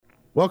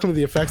Welcome to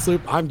the Effects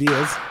Loop. I'm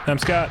Diaz. I'm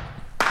Scott.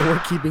 And we're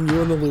keeping you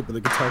in the loop of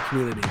the guitar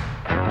community.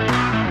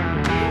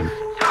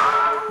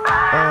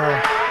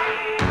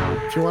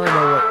 If you want to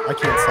know what I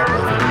can't stop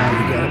laughing about,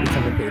 you gotta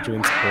become a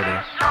Patreon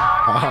supporter.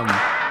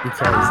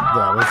 Because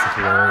that was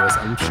hilarious.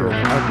 I'm sure.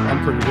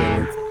 I'm pretty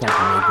good. It's not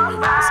going to make the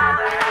main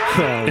episode.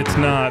 It's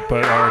not,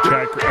 but our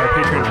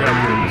Patreon chat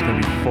group is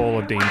going to be full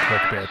of Dane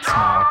Cook bits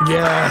now.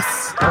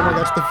 Yes. Oh my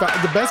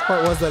gosh. The best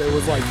part was that it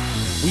was like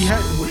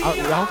I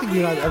don't think you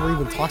and I ever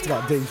even talked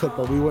about Dane Cook,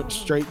 but we went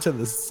straight to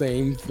the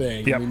same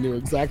thing. Yep. We knew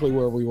exactly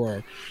where we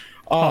were.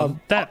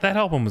 That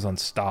album was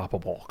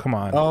unstoppable. Come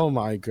on. Oh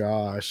my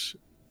gosh.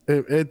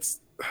 It's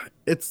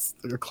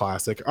a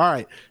classic. All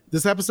right.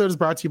 This episode is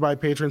brought to you by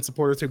Patreon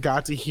supporters who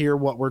got to hear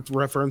what we're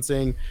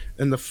referencing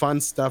and the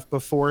fun stuff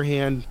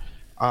beforehand.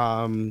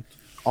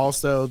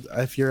 Also,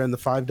 if you're in the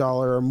 $5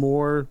 or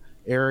more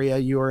area,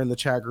 you are in the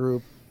chat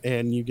group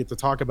and you get to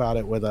talk about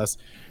it with us.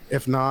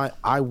 If not,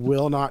 I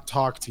will not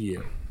talk to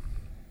you.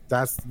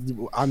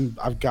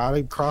 I've got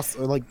to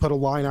put a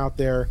line out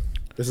there.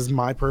 This is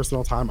my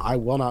personal time. I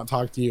will not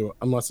talk to you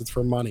unless it's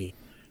for money,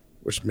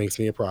 which makes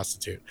me a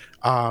prostitute.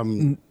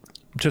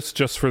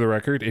 Just for the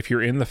record, if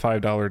you're in the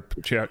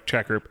 $5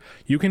 chat group,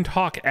 you can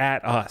talk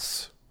at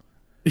us.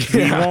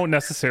 Yeah. We won't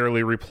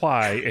necessarily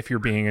reply if you're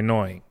being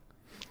annoying.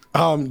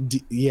 Also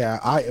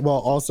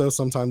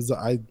sometimes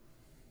I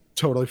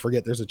totally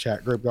forget there's a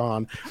chat group going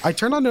on. I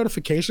turn on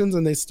notifications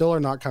and they still are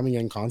not coming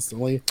in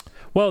constantly.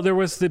 Well, there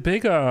was the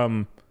big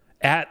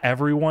at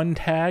everyone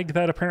tag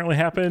that apparently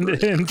happened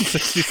in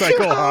 60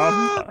 Cycle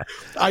Hum.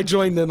 I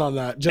joined in on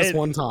that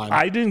one time.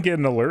 I didn't get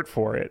an alert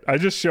for it. I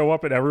just show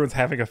up and everyone's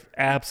having an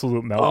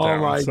absolute meltdown.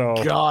 Oh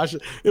my gosh.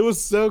 It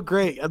was so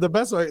great. The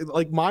best way,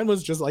 mine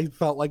was just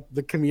felt like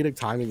the comedic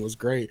timing was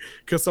great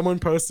because someone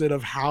posted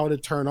of how to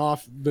turn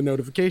off the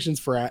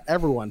notifications for at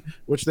everyone,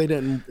 which it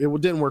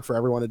didn't work for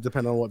everyone. It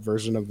depended on what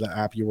version of the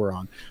app you were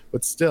on,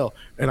 but still.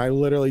 And I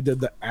literally did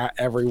the at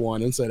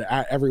everyone and said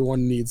at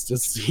everyone needs to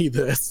see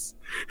this.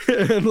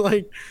 And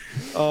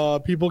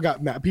people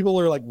got mad. People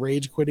are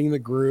rage quitting the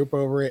group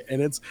over it,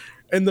 and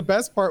the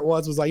best part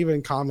was I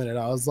even commented.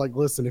 I was like,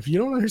 listen, if you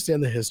don't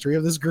understand the history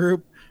of this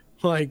group,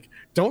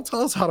 don't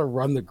tell us how to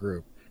run the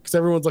group, because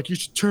everyone's like, you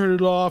should turn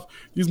it off,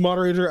 these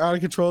moderators are out of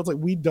control. It's like,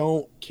 we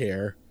don't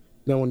care.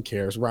 No one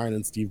cares. Ryan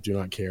and Steve do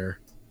not care.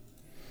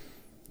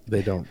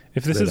 They don't.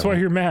 If this is why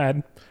you're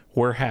mad,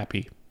 we're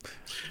happy.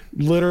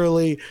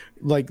 Literally,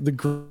 the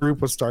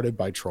group was started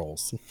by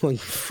trolls,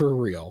 for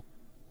real.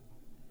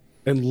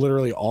 And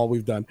literally all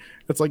we've done,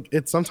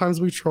 it's sometimes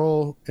we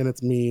troll and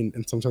it's mean,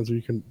 and sometimes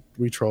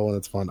we troll and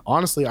it's fun.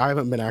 Honestly, I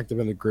haven't been active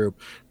in the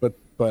group, but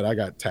I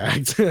got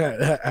tagged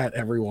at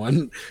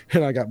everyone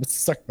and I got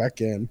sucked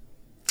back in.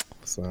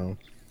 So,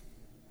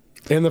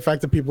 and the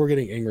fact that people were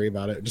getting angry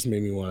about it just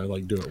made me want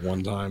to do it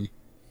one time.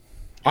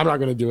 I'm not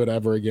going to do it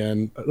ever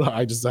again.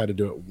 I just had to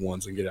do it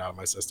once and get it out of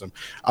my system.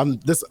 All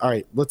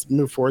right, let's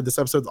move forward. This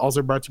episode is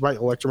also brought to you by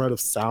Electromotive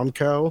Sound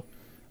Co.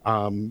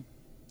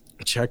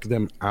 Check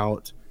them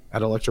out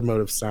at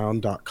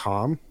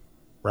electromotivesound.com,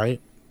 right?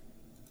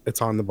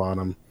 It's on the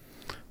bottom.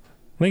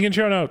 Link in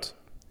show notes.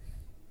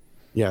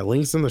 Yeah,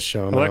 links in the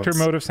show notes.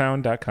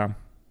 Electromotivesound.com.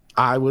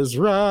 I was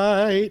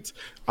right.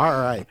 All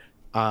right.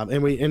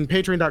 And we in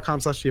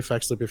patreon.com/the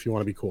effects loop if you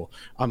want to be cool.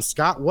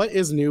 Scott, what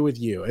is new with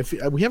you? If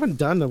we haven't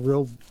done the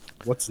real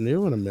what's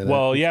new in a minute.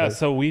 Well, yeah,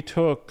 so we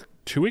took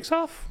 2 weeks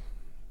off.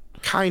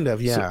 Kind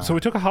of, yeah. So we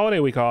took a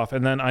holiday week off,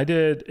 and then I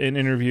did an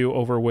interview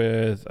over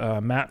with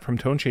Matt from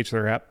Tone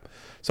Chaser app.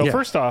 So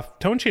first off,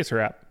 Tone Chaser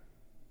app.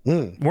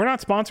 We're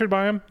not sponsored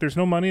by them. There's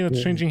no money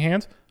that's changing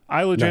hands.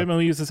 I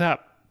legitimately use this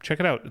app. Check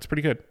it out. It's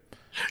pretty good.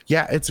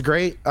 Yeah, it's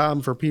great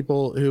for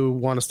people who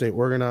want to stay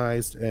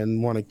organized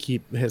and want to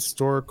keep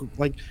historical,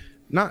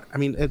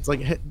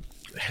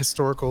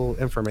 historical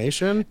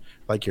information,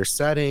 like your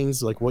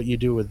settings, like what you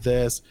do with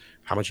this,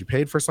 how much you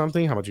paid for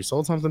something, how much you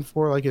sold something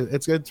for.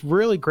 It's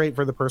really great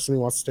for the person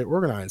who wants to stay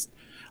organized.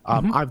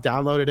 I've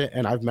downloaded it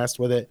and I've messed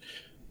with it.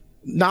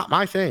 Not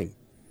my thing.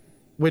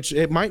 Which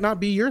it might not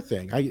be your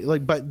thing.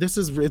 But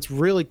it's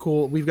really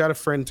cool. We've got a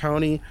friend,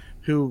 Tony,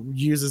 who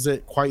uses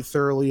it quite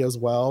thoroughly as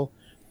well.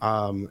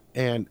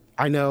 And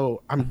I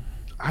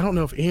don't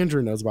know if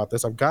Andrew knows about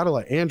this. I've got to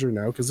let Andrew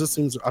know because this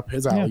seems up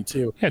his alley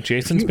too. Yeah,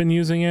 Jason's been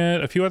using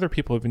it. A few other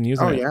people have been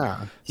using it. Oh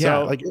yeah,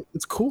 yeah.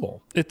 It's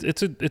cool.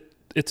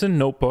 It's a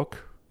notebook.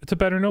 It's a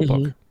better notebook.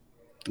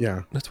 Mm-hmm.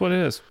 Yeah, that's what it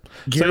is.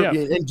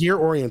 And gear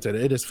oriented.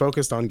 It is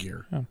focused on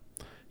gear. Yeah.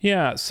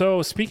 Yeah,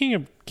 so speaking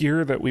of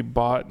gear that we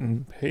bought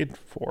and paid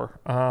for,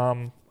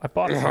 I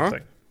bought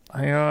something.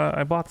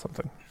 I bought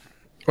something.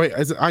 Wait,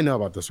 I know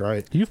about this,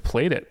 right? You've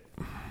played it.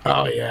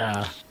 Oh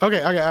yeah.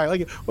 Okay.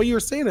 Well, you were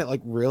saying it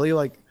really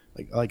like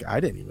I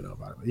didn't even know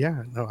about it. But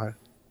yeah. No.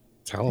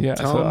 Tell them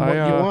what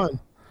you want.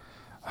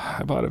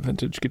 I bought a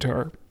vintage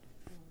guitar.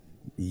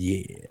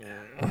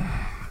 Yeah.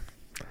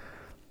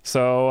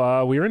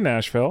 So we were in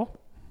Nashville.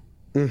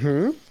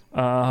 Mm-hmm.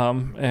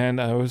 And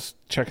I was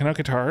checking out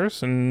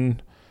guitars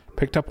and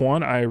picked up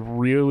one I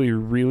really,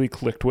 really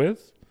clicked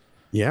with.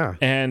 Yeah.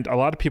 And a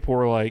lot of people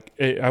were like,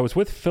 I was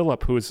with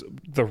Philip, who is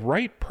the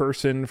right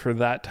person for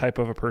that type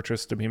of a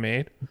purchase to be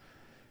made.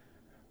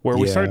 Where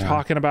we started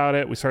talking about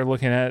it, we started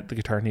looking at the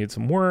guitar needed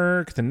some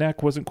work. The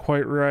neck wasn't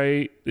quite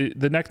right.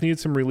 The neck needed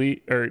some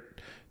relief, or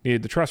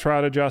needed the truss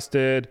rod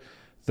adjusted.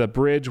 The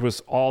bridge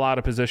was all out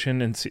of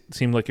position and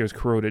seemed like it was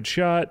corroded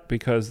shut,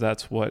 because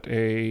that's what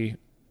a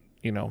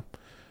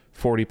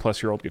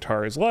 40-plus-year-old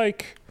guitar is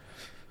like.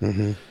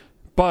 Mm-hmm.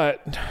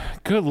 But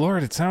good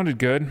Lord, it sounded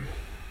good.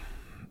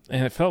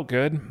 And it felt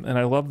good, and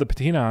I loved the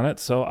patina on it,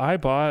 so I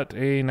bought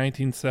a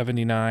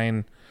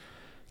 1979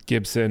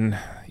 Gibson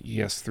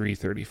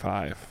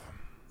ES335.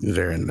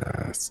 Very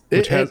nice.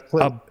 Which has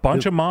a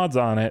bunch of mods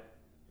on it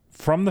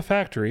from the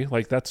factory.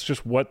 Like, that's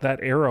just what that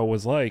era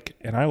was like,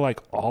 and I like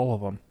all of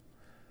them.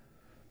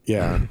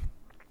 Yeah.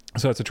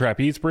 So it's a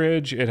trapeze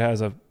bridge. It has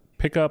a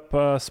pickup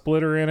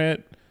splitter in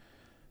it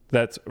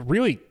that's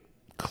really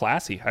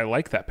classy. I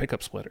like that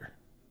pickup splitter.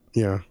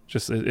 Yeah.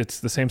 Just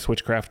it's the same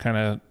Switchcraft kind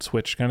of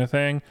switch kind of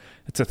thing.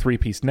 It's a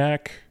 3-piece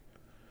neck,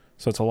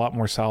 so it's a lot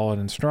more solid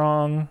and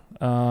strong.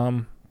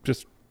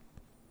 Just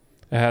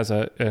it has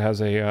a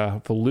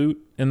volute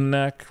in the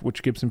neck,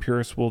 which Gibson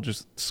purists will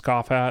just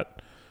scoff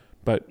at.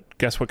 But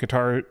guess what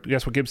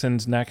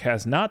Gibson's neck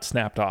has not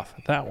snapped off?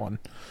 That one.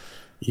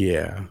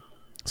 Yeah.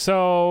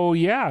 So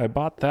yeah, I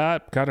bought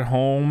that, got it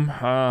home,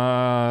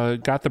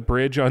 got the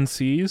bridge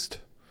unseized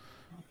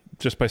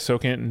just by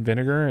soaking it in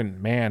vinegar, and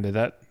man, did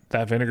that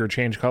vinegar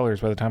changed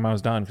colors by the time I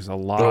was done, because a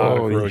lot of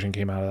corrosion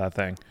came out of that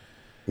thing.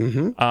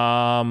 Mm-hmm.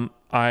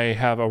 I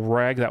have a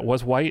rag that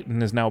was white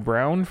and is now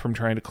brown from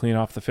trying to clean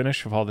off the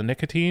finish of all the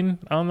nicotine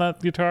on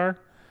that guitar.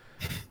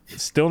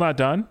 Still not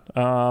done.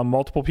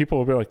 Multiple people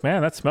will be like,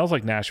 man, that smells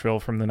like Nashville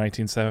from the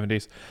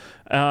 1970s.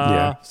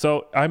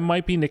 So I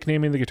might be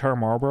nicknaming the guitar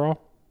Marlboro.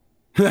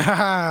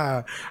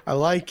 I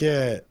like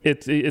it.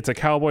 It's a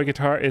cowboy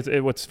guitar.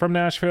 It's from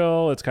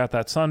Nashville. It's got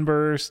that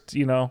sunburst,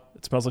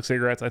 it smells like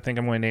cigarettes. I think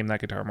I'm going to name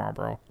that guitar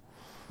Marlboro.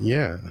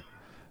 Yeah.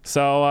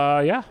 So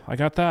I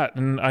got that,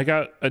 and I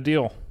got a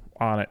deal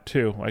on it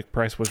too. Like,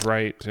 price was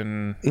right,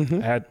 and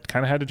had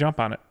to jump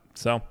on it.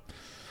 So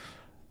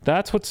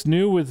that's what's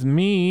new with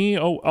me.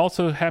 Oh,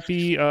 also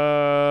happy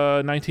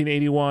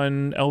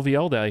 1981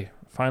 LVL Day.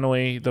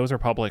 Finally, those are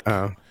public.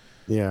 Oh,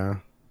 yeah.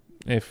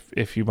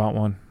 If you bought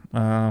one,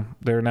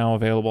 they're now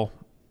available.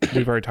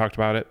 We've already talked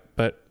about it,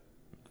 but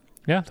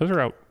yeah, those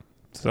are out.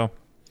 So.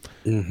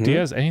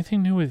 Diaz,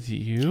 anything new with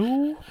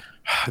you?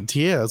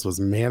 Diaz was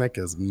manic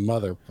as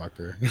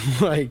motherfucker.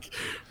 Like,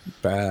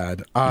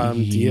 bad.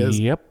 Diaz.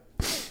 Yep.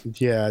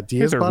 Yeah,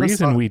 Diaz. There's a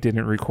reason we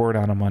didn't record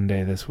on a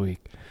Monday this week.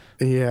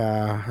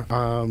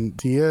 Yeah.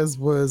 Diaz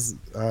was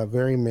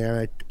very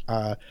manic.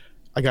 I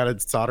got a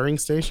soldering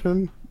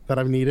station that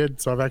I've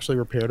needed, so I've actually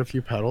repaired a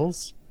few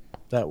pedals.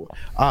 That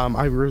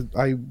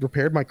I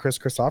repaired my Chris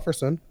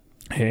Christopherson.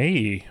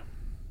 Hey.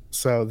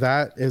 So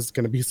that is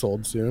going to be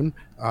sold soon.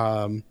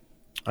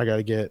 I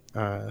gotta get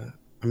I'm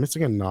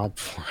missing a knob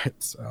for it,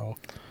 so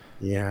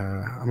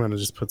yeah, I'm gonna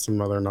just put some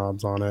other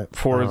knobs on it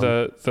for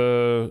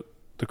the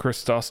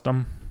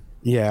Christostom.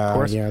 Yeah,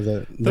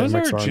 those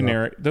are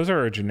generic. Those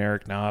are a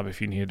generic knob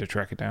if you needed to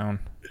track it down.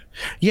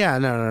 Yeah,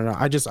 no.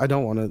 I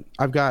don't want to.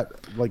 I've got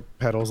like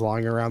pedals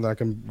lying around that I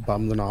can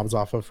bum the knobs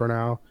off of for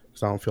now,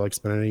 because I don't feel like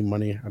spending any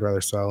money. I'd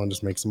rather sell and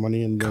just make some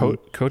money. And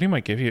Cody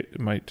might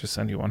just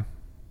send you one.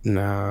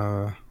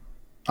 Nah.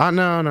 No,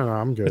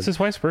 I'm good. It's his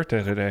wife's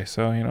birthday today,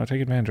 so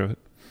take advantage of it.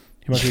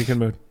 He must be in a good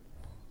mood.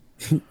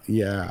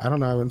 Yeah, I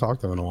don't know. I haven't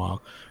talked to him in a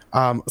while.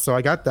 So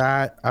I got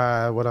that.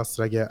 What else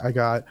did I get? I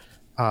got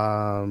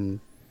I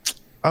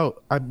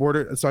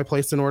ordered. So I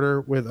placed an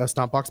order with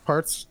Stompbox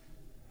Parts.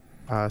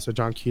 So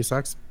John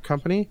Cusack's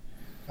company.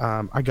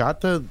 I got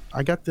the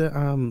I guess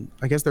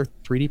they're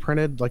 3D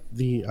printed, like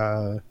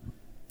the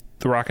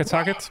rocket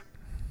sockets.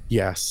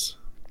 Yes,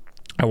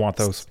 I want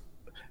those.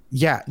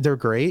 Yeah, they're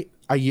great.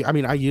 I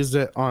used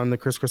it on the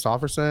Chris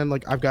Christopherson.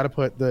 Like, I've got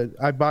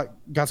to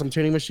got some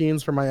tuning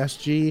machines for my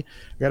SG.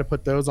 I got to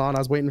put those on. I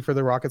was waiting for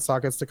the rocket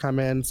sockets to come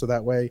in, so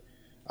that way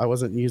I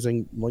wasn't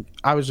using, like,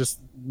 I was just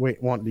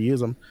wanting to use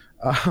them.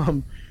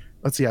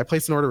 Let's see. I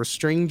placed an order with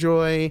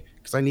Stringjoy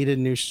because I needed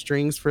new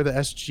strings for the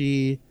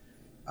SG.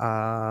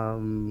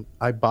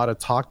 I bought a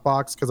talk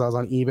box because I was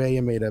on eBay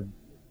and made a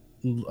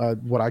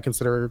what I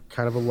consider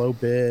kind of a low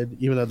bid,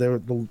 even though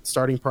the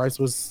starting price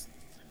was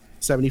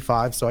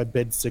 75, so I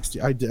bid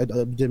 60. I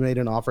did made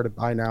an offer to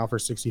buy now for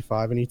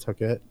 65, and he took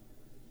it.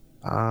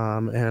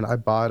 And I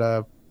bought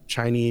a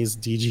Chinese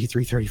DG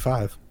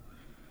 335.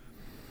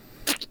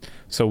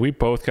 So we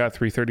both got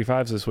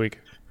 335s this week.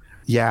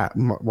 Yeah,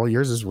 well,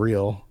 yours is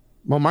real.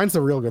 Well, mine's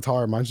a real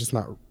guitar. Mine's just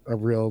not a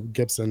real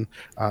Gibson,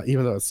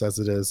 even though it says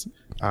it is.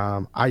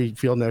 I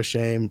feel no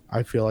shame.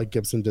 I feel like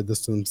Gibson did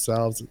this to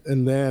themselves.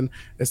 And then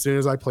as soon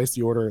as I placed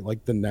the order, like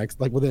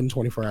within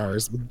 24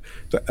 hours,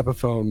 the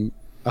Epiphone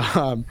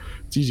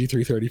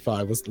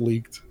DG335 was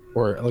leaked,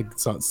 or like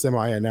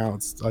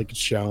semi-announced, like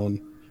shown.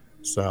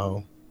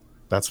 So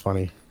that's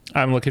funny.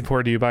 I'm looking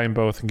forward to you buying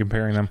both and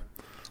comparing them.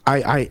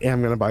 I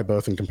am going to buy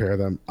both and compare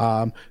them.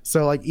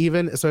 So if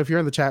you're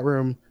in the chat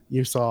room,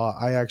 you saw,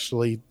 I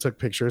actually took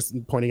pictures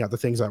pointing out the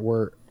things that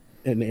were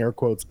in air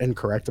quotes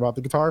incorrect about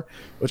the guitar,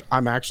 which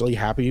I'm actually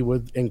happy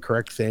with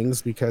incorrect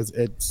things, because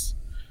it's,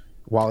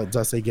 while it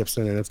does say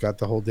Gibson and it's got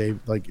the whole Dave,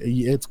 like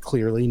it's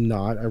clearly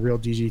not a real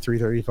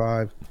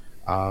DG335.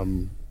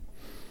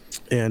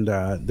 And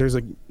there's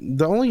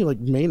the only like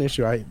main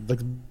issue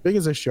the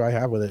biggest issue I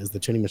have with it is the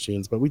tuning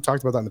machines, but we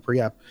talked about that in the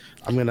pre-app.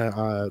 I'm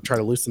gonna try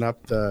to loosen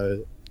up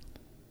the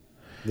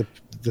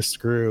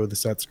screw, the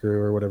set screw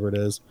or whatever it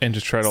is, and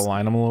just try to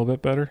line them a little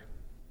bit better.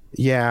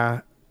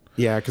 Yeah,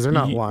 because they're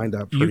not lined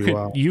up pretty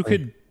well. You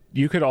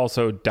could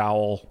also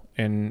dowel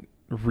and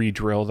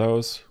re-drill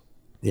those.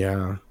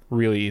 Yeah,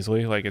 really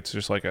easily. Like it's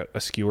just like a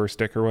skewer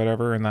stick or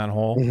whatever in that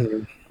hole.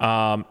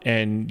 Mm-hmm.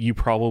 And you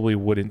probably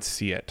wouldn't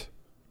see it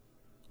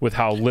with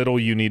how little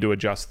you need to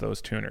adjust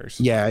those tuners.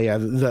 Yeah.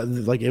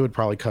 Like it would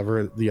probably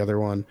cover the other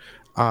one.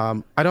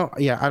 I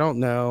don't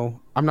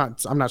know. I'm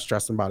not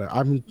stressing about it.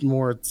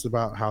 It's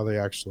about how they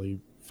actually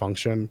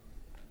function.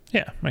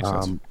 Yeah, makes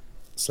sense.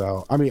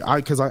 So, I mean,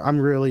 I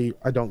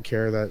don't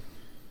care that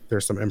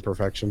there's some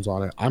imperfections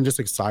on it. I'm just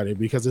excited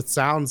because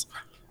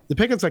the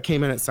pickups that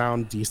came in, it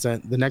sound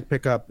decent. The neck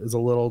pickup is a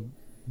little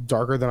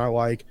darker than I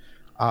like.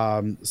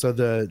 So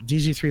the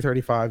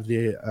DG335,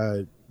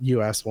 the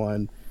US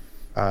one,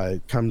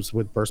 comes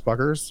with burst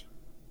buckers.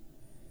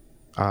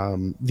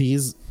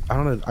 These, I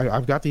don't know,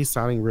 I've got these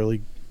sounding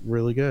really,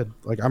 really good.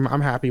 Like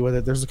I'm happy with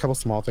it. There's a couple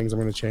small things I'm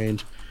going to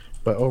change,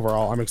 but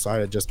overall I'm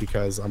excited just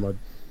because I'm a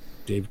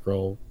Dave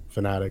Grohl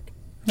fanatic.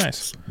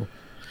 Nice.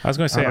 I was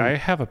going to say, I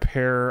have a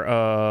pair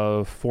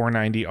of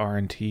 490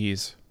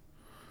 R&Ts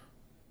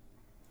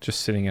just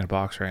sitting in a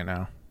box right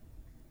now.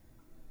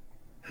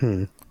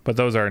 But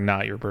those are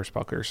not your burst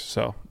buckers,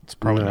 so it's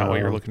probably not what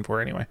you're looking for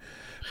anyway.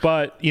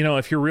 But,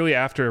 if you're really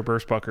after a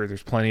burst bucker,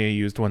 there's plenty of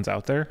used ones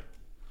out there.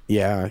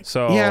 Yeah.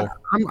 So yeah,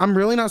 I'm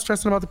really not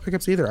stressing about the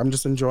pickups either. I'm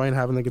just enjoying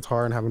having the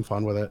guitar and having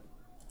fun with it.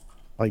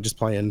 Like just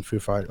playing Foo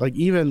Fighters. Like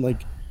even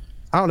like,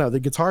 I don't know, the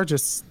guitar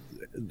just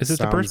is it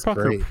the burst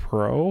bucker great.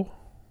 Pro?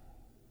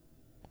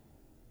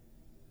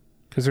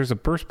 Because there's a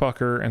burst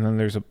bucker and then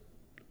there's a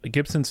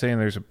Gibson saying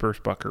there's a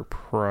burst bucker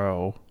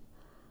Pro.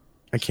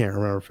 I can't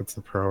remember if it's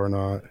the Pro or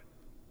not.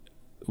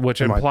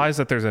 Which implies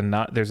that there's an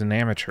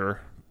amateur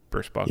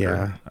burst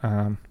bucker.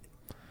 Yeah.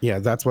 Yeah,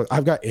 that's what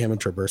I've got,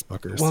 amateur burst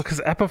buckers. Well, because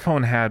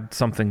Epiphone had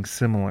something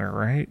similar,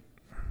 right?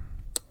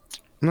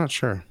 I'm not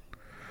sure.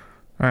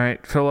 All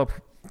right, Philip,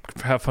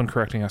 have fun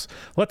correcting us.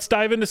 Let's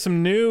dive into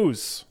some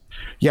news.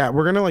 Yeah,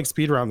 we're gonna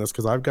speed around this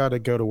because I've got to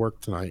go to work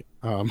tonight.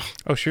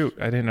 Oh shoot,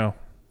 I didn't know.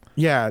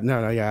 Yeah,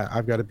 no, yeah,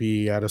 I've got to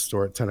be at a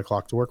store at 10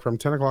 o'clock to work from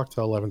 10 o'clock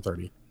to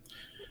 11:30.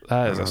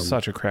 That is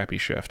such a crappy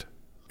shift.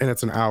 And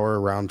it's an hour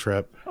round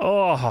trip.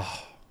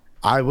 Oh,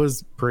 I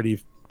was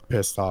pretty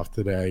pissed off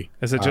today.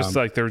 Is it just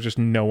like there was just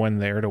no one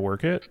there to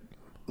work it?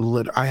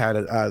 I had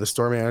the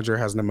store manager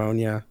has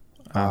pneumonia.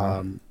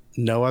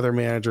 No other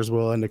managers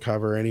willing to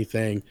cover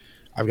anything.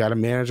 I've got a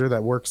manager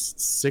that works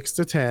 6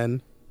 to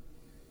 10,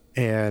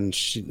 and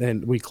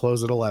we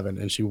close at 11,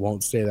 and she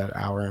won't stay that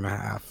hour and a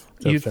half.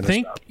 You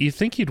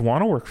think you'd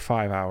want to work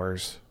 5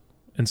 hours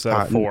instead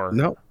of 4?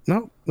 No,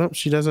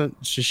 she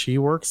doesn't. She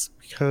works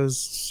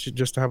because she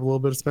just to have a little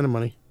bit of spending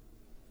money.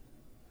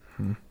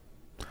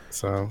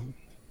 So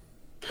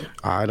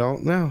I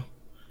don't know.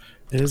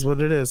 It is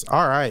what it is.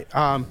 All right.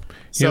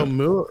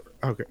 Moore.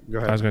 Okay, go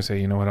ahead. I was going to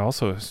say, what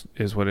also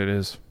is what it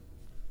is.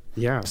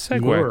 Yeah.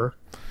 Segue. Moore.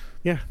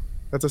 Yeah,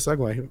 that's a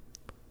segue.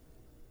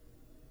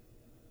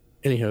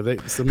 Anyhow,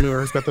 so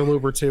Moore's got the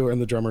looper 2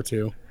 and the drummer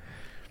 2.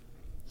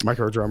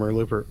 Micro drummer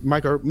looper.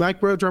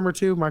 Micro drummer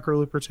 2, micro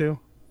looper 2.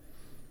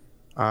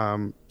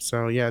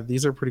 So yeah,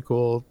 these are pretty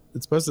cool.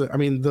 It's supposed to,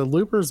 the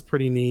looper's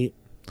pretty neat.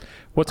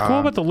 What's cool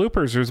about the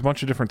loopers, there's a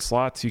bunch of different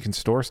slots you can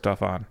store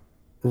stuff on.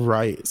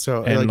 Right.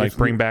 So and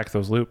bring back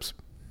those loops.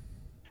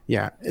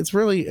 Yeah, it's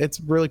really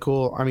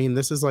cool.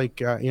 This is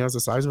it's the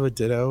size of a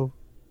Ditto.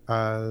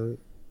 Yeah,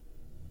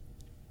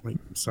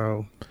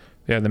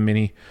 the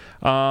mini.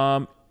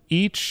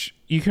 Each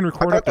you can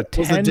record up to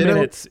 10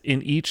 minutes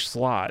in each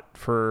slot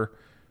for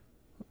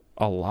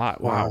a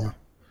lot. Wow.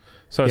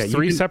 So it's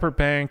 3 separate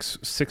banks,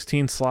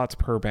 16 slots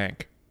per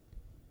bank.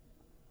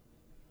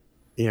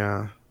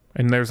 Yeah.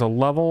 And there's a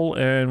level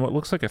and what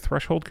looks like a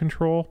threshold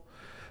control.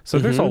 So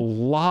there's a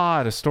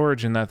lot of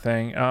storage in that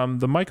thing.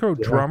 The micro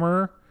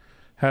drummer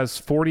has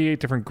 48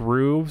 different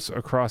grooves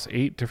across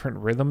 8 different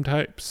rhythm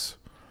types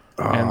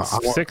and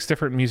 6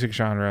 different music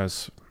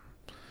genres.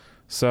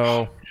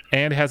 So,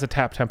 and it has a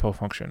tap tempo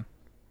function.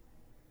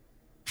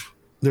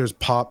 There's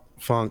pop,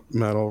 funk,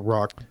 metal,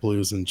 rock,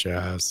 blues, and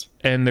jazz.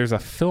 And there's a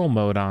fill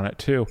mode on it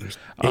too. There's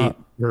 8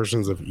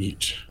 versions of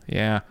each.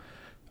 Yeah.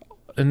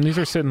 And these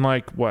are sitting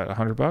like what,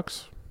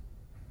 $100?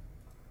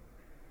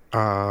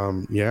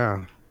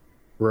 Yeah.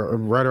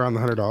 Right around the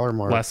 $100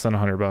 mark. Less than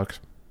 $100.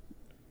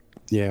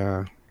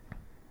 Yeah.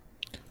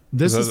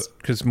 This is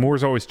because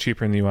Moore's always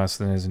cheaper in the US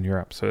than it is in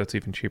Europe, so it's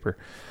even cheaper.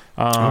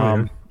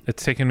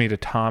 It's taken me to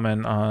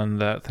Tommen on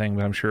that thing,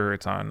 but I'm sure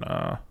it's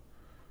on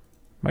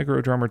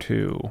Micro Drummer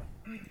 2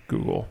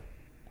 Google.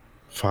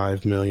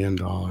 $5 million.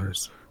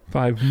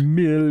 $5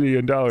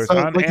 million. So,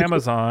 On like,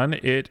 Amazon,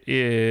 it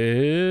is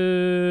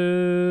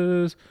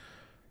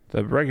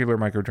the regular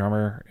micro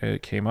drummer.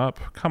 It came up.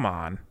 Come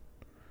on.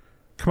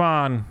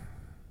 Shopping.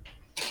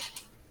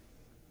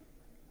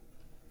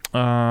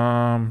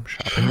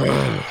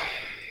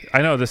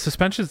 I know the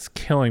suspension's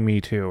killing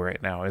me too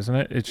right now, isn't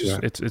it? It's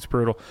just it's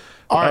brutal.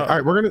 All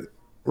right, we're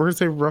gonna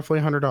say roughly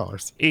 $100. $80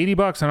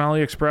 on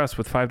AliExpress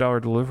with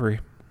 $5 delivery.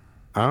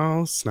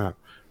 Oh snap!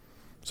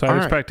 So I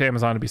expect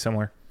Amazon to be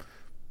similar.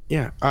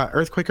 Yeah,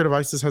 Earthquaker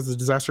Devices has the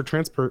disaster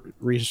transport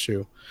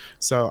reissue.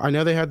 So I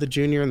know they had the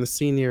junior and the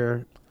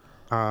senior.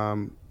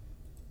 I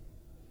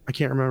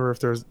can't remember if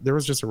there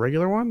was just a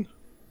regular one.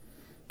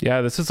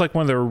 Yeah, this is like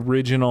one of the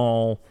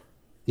original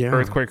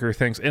Earthquaker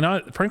things. And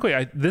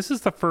frankly, this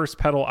is the first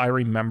pedal I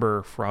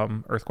remember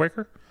from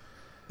Earthquaker.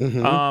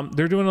 Mm-hmm.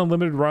 They're doing a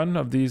limited run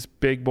of these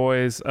big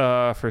boys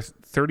for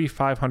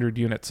 3,500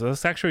 units. So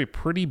that's actually a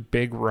pretty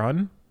big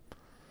run.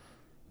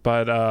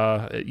 But,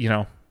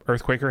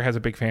 Earthquaker has a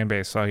big fan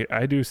base. So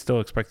I do still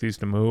expect these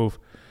to move.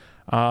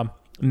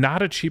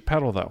 Not a cheap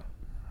pedal, though.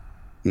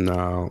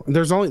 No.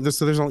 There's only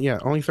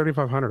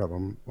 3,500 of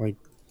them. Like,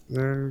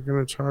 they're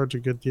going to charge a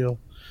good deal.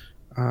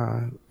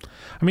 I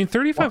mean,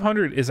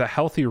 3,500 is a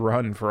healthy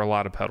run for a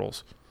lot of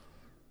pedals,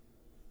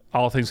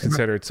 all things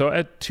considered. So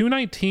at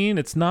 $219,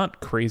 it's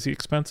not crazy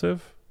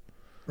expensive,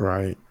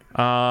 right?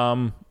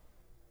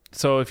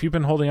 So if you've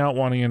been holding out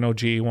wanting an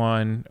OG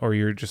one, or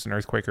you're just an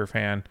Earthquaker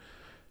fan,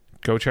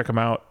 go check them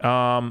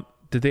out.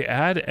 Did they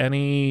add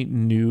any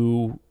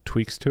new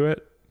tweaks to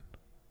it?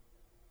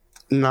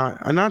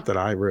 Not that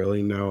I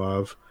really know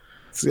of.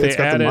 They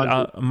added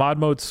a mod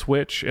mode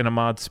switch and a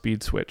mod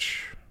speed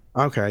switch.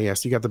 Okay,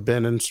 yes, you got the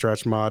bend and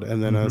stretch mod,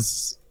 and then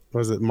was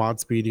it mod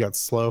speed? You got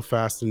slow,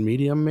 fast, and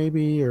medium,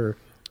 maybe, or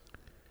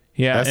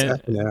S,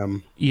 and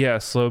M. Yeah,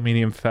 slow,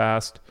 medium,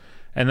 fast,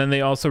 and then they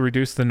also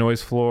reduced the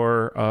noise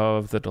floor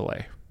of the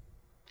delay.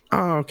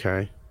 Oh,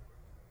 okay.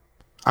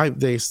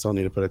 They still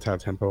need to put a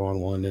tap tempo on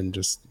one, and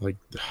just like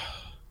if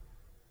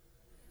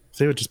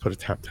they would just put a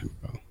tap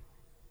tempo,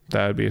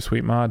 that would be a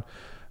sweet mod.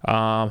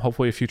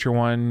 Hopefully, a future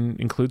one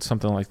includes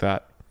something like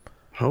that.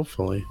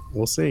 Hopefully,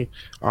 we'll see.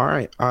 All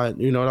right.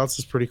 You know what else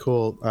is pretty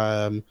cool?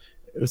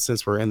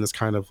 Since we're in this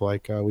kind of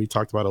like we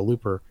talked about a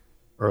looper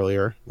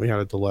earlier, we had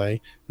a delay.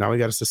 Now we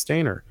got a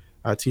sustainer.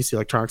 TC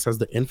Electronics has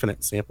the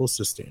infinite sample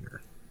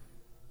sustainer.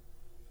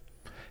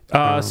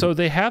 So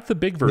they have the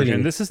big version.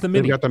 Mini. This is the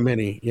mini. They got the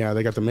mini. Yeah,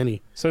 they got the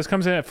mini. So this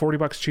comes in at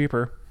 $40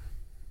 cheaper.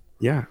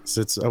 Yeah, so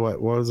it's what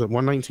was it,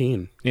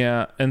 119?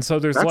 Yeah, and so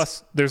there's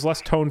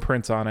less tone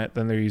prints on it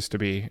than there used to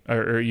be,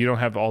 or you don't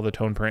have all the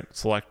tone print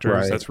selectors.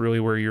 Right. That's really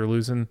where you're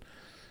losing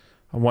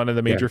one of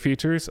the major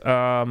features.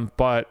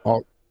 But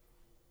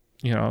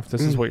if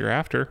this is what you're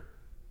after,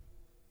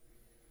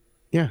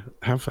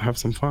 have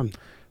some fun.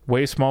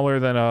 Way smaller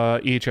than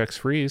a EHX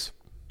Freeze.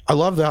 I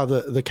love how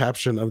the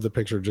caption of the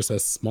picture just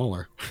says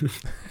smaller.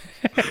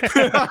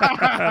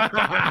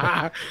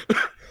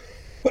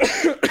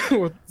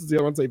 What does the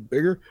other one say?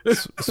 Bigger?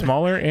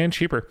 Smaller and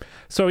cheaper.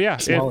 So yeah.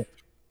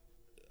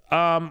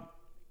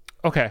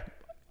 Okay.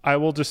 I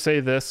will just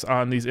say this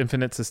on these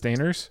infinite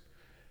sustainers.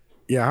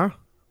 Yeah.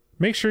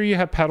 Make sure you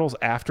have pedals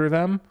after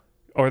them,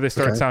 or they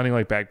start sounding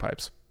like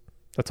bagpipes.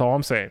 That's all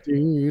I'm saying.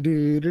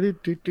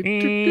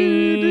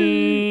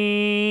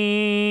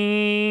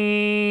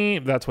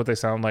 That's what they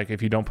sound like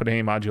if you don't put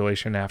any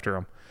modulation after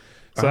them.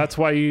 So that's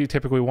why you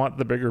typically want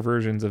the bigger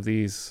versions of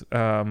these.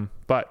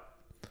 But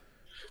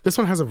this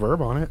one has a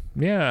verb on it.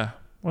 Yeah.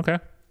 Okay.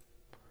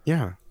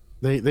 Yeah.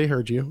 They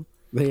heard you.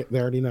 They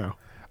already know.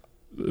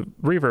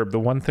 Reverb, the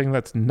one thing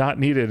that's not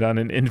needed on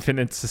an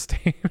infinite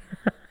sustainer.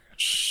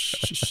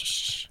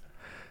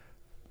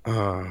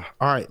 All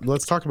right,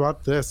 let's talk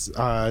about this.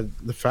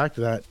 The fact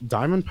that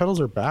Diamond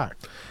pedals are back.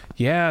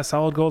 Yeah,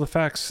 Solid Gold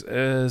Effects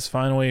is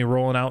finally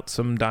rolling out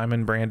some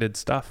Diamond branded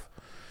stuff.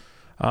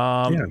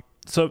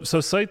 So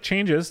slight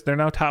changes. They're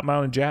now top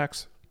mounted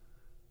jacks.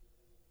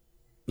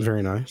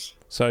 Very nice.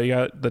 So you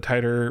got the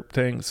tighter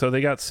thing. So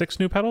they got 5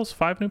 new pedals.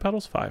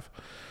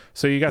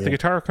 So you got the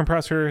guitar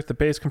compressor, the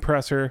bass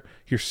compressor.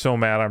 You're so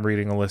mad I'm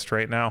reading a list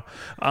right now.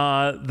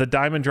 The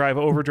Diamond Drive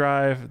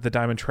Overdrive, the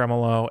Diamond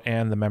Tremolo,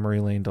 and the Memory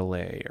Lane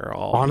Delay are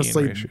all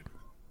honestly being reissued.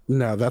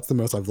 No, that's the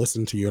most I've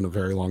listened to you in a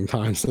very long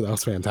time. So that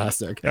was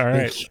fantastic. All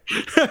right.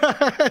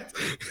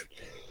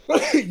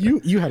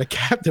 You had a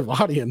captive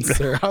audience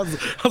there. I was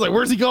like,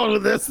 where's he going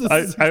with this?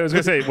 I was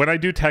gonna say, when I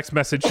do text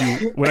message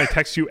you, when I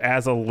text you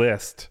as a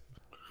list,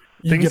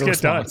 things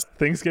get done.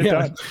 Things get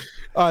done.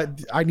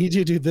 I need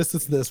you to do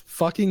this.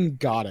 Fucking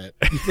got it.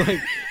 Like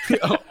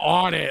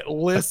on it.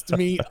 List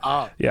me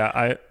up.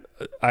 Yeah,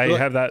 I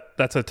have that.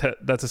 That's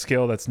a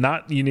skill that's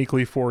not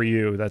uniquely for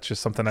you. That's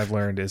just something I've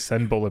learned is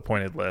send bullet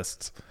pointed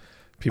lists.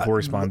 People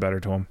respond better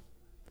to them.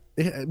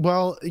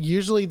 Well,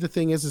 usually the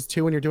thing is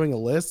too, when you're doing a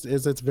list,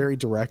 is it's very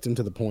direct and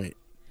to the point.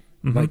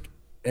 Mm-hmm.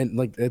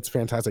 Like it's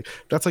fantastic.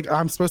 That's like,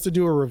 I'm supposed to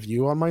do a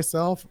review on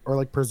myself, or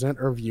like present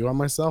a review on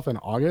myself in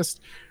August.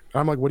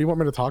 I'm like, what do you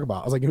want me to talk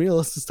about? I was like, give me a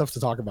list of stuff to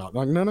talk about.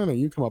 I'm like, no,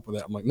 you come up with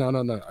it. I'm like, no, I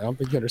don't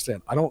think you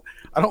understand. I don't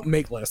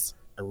make lists.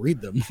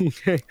 read them.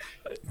 Okay.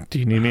 Do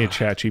you need me to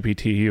chat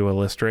GPT you a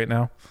list right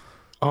now?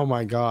 Oh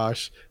my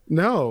gosh,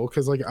 no,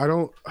 because like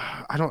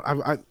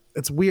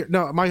it's weird.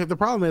 No, the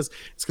problem is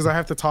it's because I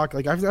have to talk,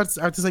 like I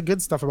have to say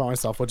good stuff about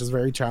myself, which is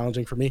very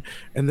challenging for me,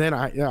 and then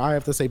I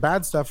have to say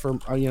bad stuff for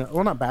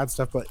well, not bad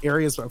stuff, but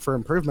areas for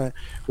improvement,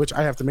 which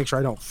I have to make sure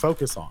I don't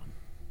focus on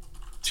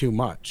too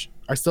much.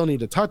 I still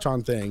need to touch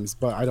on things,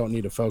 but I don't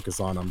need to focus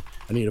on them.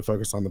 I need to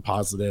focus on the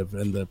positive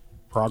and the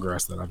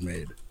progress that I've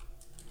made,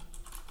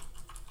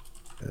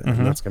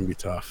 and that's gonna be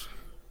tough.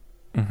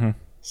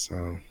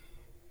 So.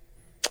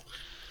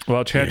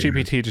 Well,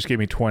 ChatGPT just gave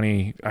me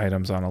 20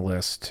 items on a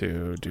list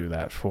to do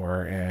that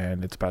for,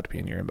 and it's about to be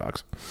in your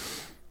inbox.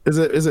 Is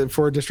it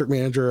for a district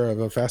manager of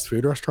a fast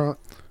food restaurant?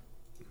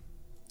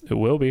 It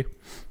will be.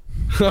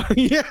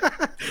 Yeah.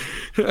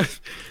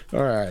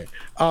 All right.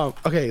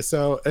 Okay.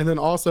 So, and then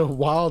also,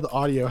 Wild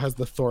Audio has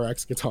the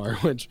Thorax guitar,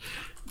 which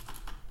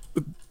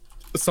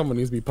someone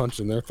needs to be punched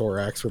in their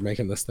thorax for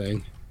making this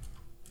thing.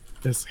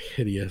 It's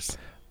hideous.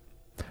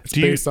 It's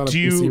do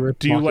you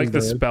like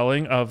the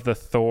spelling of the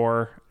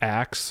Thor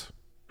axe?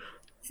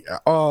 Yeah.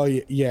 Oh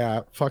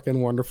yeah,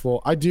 fucking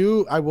wonderful. I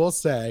will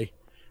say,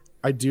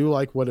 I do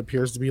like what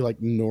appears to be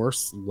like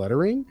Norse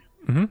lettering.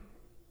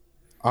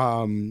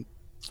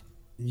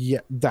 Yeah,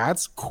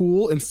 that's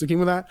cool. And sticking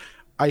with that,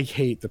 I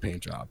hate the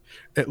paint job.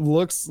 It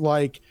looks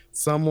like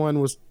someone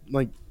was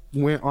like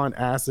went on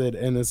acid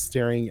and is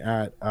staring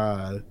at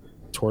a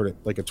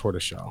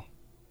tortoise shell.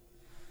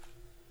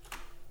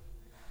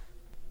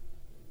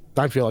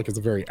 I feel like it's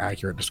a very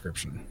accurate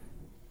description.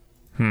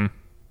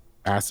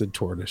 Acid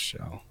tortoise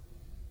shell.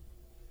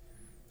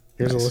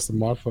 Here's Nice. a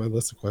modified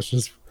list of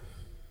questions.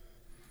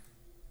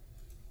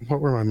 What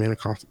were my main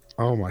accomplishments?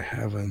 Oh my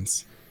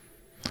heavens!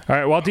 All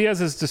right. While Diaz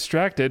is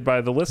distracted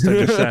by the list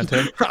I just sent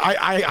him,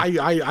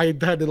 I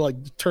had to like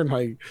turn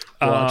my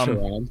watch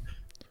around.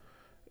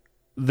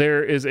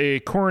 There is a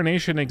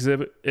Coronation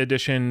Exhibit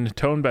Edition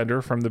tone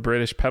bender from the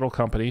British Pedal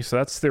Company. So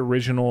that's the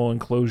original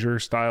enclosure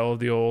style of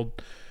the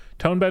old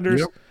tone benders.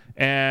 Yep.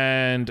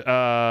 And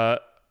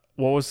what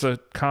was the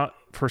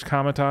first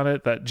comment on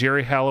it? That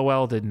Jerry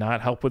Halliwell did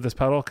not help with this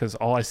pedal because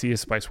all I see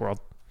is Spice World.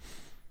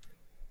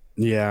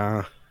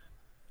 Yeah.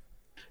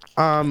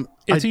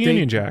 It's a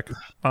Union Jack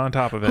on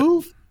top of it.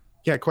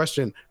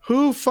 Question.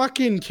 Who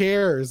fucking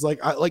cares? Like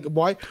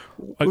why?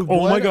 Like,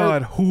 oh my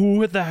God,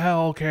 who the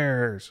hell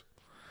cares?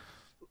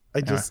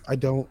 I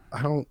don't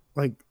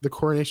like the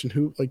coronation.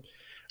 Who, like,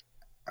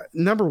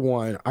 number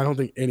one, I don't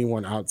think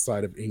anyone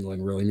outside of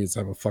England really needs to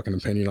have a fucking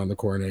opinion on the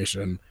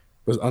coronation,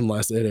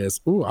 unless it is,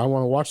 ooh, I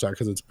want to watch that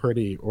because it's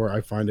pretty or I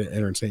find it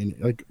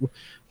entertaining.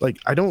 Like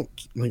I don't,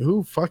 like,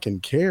 who fucking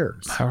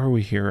cares? How are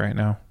we here right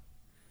now?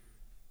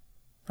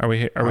 Are we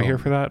here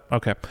for that?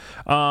 Okay.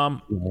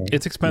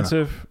 It's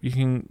expensive.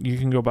 Yeah. You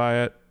can go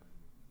buy it.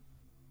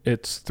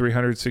 It's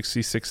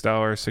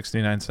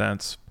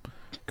 $366.69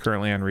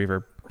 currently on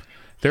Reverb.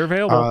 They're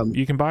available.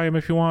 You can buy them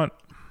if you want.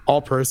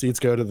 All proceeds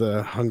go to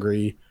the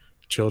hungry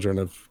children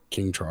of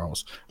King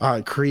Charles.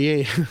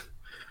 Create.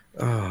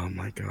 Oh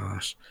my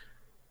gosh.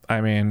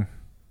 I mean,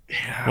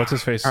 yeah. What's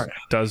his face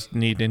does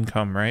need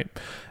income, right?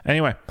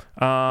 Anyway,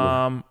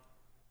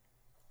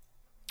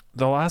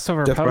 the last of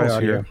our pedals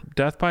here,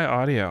 Death by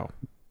Audio.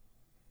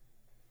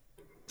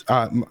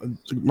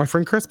 My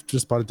friend Chris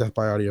just bought a Death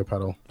by Audio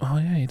pedal. Oh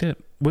yeah, he did.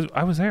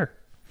 I was there.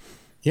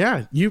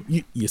 Yeah, you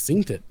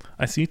synced it.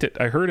 I synced it.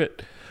 I heard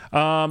it.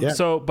 Yeah.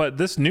 So, but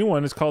this new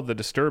one is called the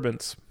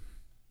Disturbance.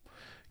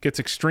 Gets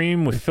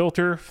extreme with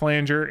filter,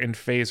 flanger, and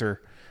phaser.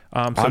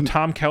 So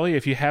Tom Kelly,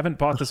 if you haven't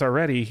bought this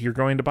already, you're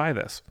going to buy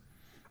this.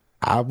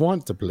 I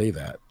want to play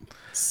that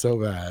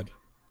so bad.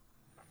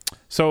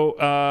 So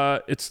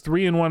it's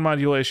 3-in-1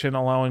 modulation,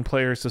 allowing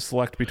players to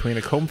select between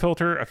a comb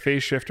filter, a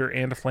phase shifter,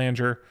 and a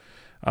flanger,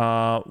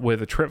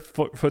 with a trip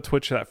foot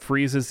switch that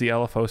freezes the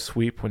LFO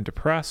sweep when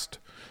depressed.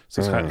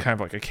 So it's kind of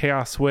like a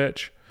chaos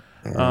switch.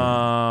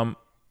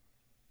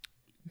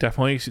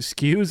 Definitely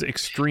skews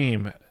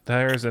extreme.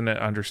 There's an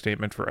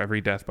understatement for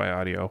every Death by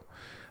Audio.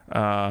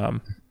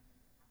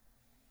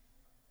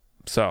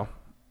 So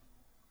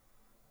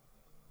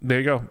there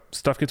you go.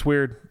 Stuff gets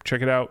weird.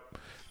 Check it out.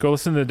 Go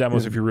listen to the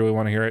demos if you really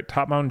want to hear it.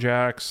 Top mountain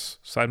jacks,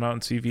 side mountain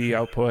CV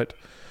output.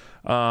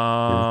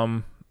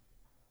 9-volt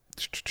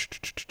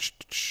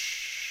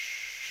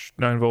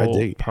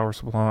power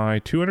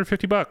supply,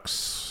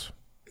 $250.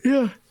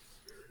 Yeah.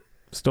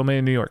 Still made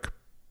in New York.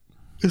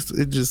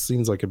 It just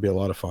seems like it'd be a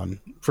lot of fun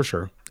for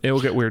sure. It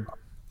will get weird.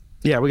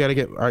 Yeah, we got to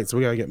get moving.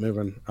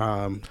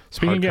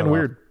 Speaking of getting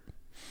weird.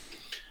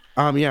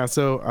 Yeah,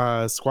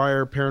 so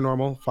Squire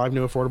Paranormal, 5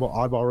 new affordable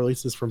oddball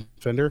releases from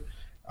Fender.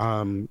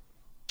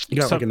 You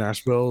got like a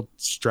Nashville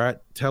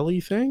Strat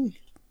Telly thing.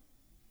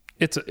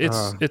 It's a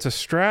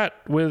Strat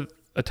with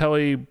a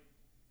Telly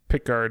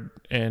pickguard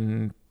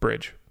and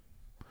bridge.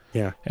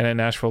 Yeah, and a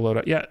Nashville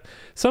loadout. Yeah,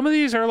 some of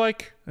these are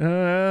like,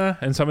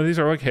 and some of these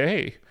are like,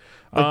 hey.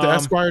 Like the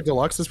Esquire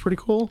Deluxe is pretty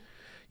cool.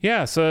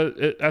 Yeah, so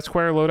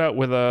Esquire loadout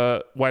with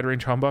a wide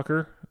range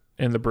humbucker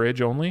and the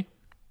bridge only.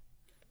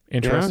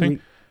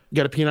 Interesting. You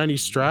got a P90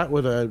 Strat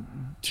with a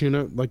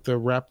tuna, like the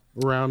wrap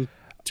around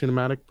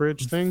tunematic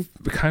bridge thing.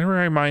 It kind of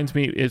reminds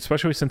me,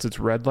 especially since it's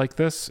red like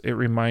this, it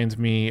reminds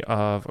me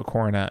of a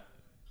Coronet.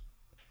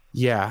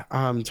 Yeah,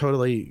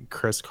 totally.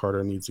 Chris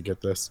Carter needs to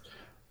get this.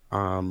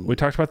 We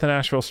talked about the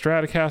Nashville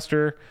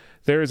Stratocaster.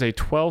 There is a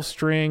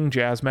 12-string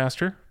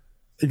Jazzmaster.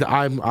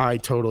 I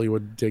totally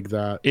would dig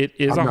that. It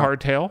is a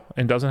hardtail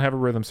and doesn't have a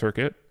rhythm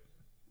circuit.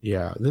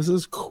 Yeah, this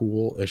is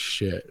cool as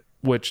shit.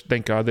 Which,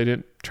 thank God, they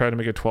didn't try to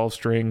make a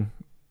 12-string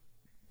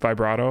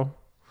vibrato.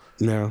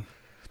 No.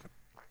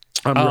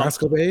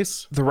 Rascal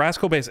bass. The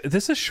Rascal bass.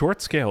 This is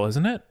short scale,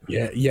 isn't it?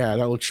 Yeah,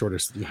 that looks short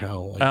as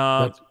hell.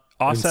 Like,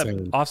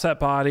 offset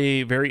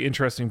body, very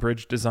interesting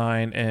bridge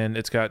design, and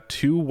it's got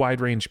 2 wide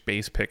range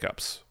bass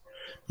pickups.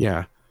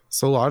 Yeah,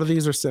 so a lot of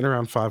these are sitting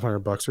around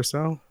 $500 or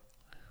so.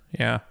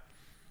 Yeah,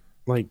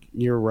 like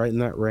you're right in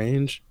that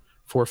range,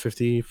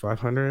 450,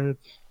 500.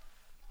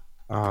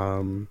 I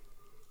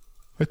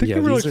think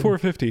they were like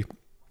 450.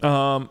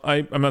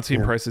 I'm not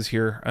seeing prices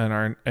here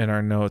in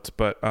our notes,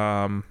 but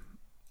I'm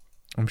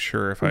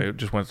sure if I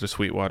just went to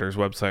Sweetwater's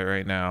website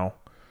right now,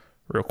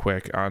 real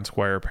quick on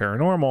Squire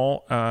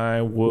Paranormal,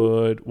 I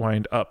would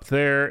wind up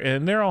there,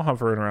 and they're all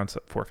hovering around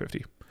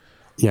 450.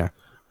 Yeah.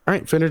 All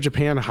right, Fender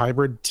Japan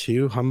Hybrid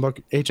 2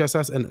 Humbug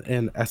HSS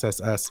and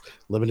SSS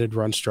limited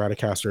run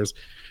Stratocasters.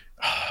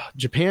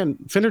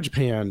 Fender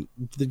Japan,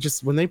 they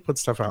just when they put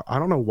stuff out, I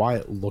don't know why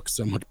it looks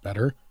so much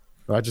better,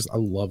 but I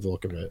love the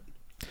look of it.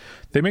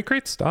 They make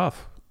great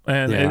stuff,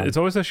 and it's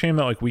always a shame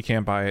that like we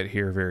can't buy it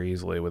here very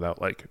easily without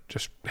like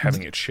just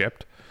having it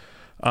shipped.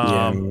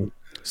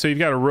 So you've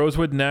got a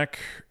rosewood neck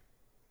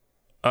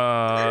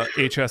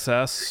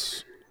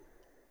HSS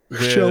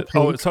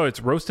so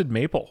it's roasted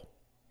maple.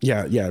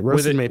 Yeah,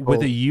 roasted maple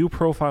with a U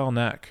profile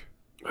neck.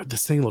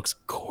 This thing looks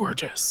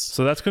gorgeous.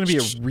 So that's going to be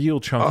a real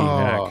chunky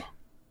neck.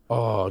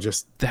 Oh,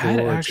 just that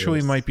gorgeous.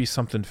 Actually might be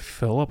something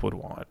Philip would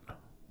want.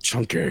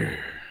 Chunky.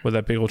 With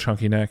that big old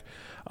chunky neck.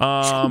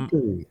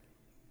 Then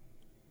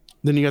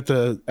you got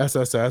the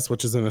SSS,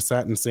 which is in a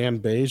satin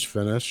sand beige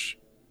finish.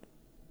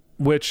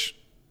 Which,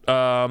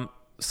 so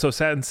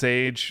satin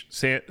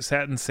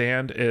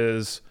sand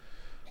is,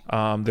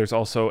 there's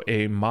also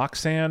a mock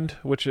sand,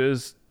 which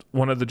is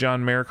one of the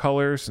John Mayer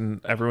colors,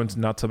 and everyone's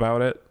nuts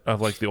about it,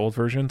 of like the old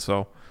version.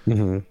 So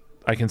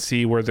I can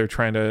see where they're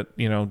trying to,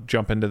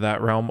 jump into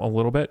that realm a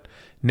little bit.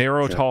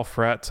 Narrow, tall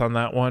frets on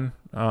that one,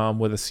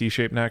 with a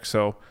C-shaped neck.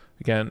 So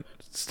again,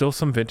 still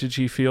some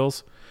vintagey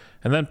feels.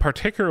 And then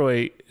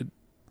particularly,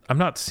 I'm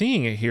not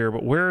seeing it here,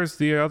 but where is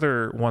the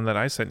other one that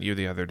I sent you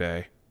the other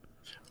day?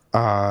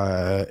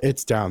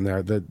 It's down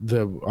there.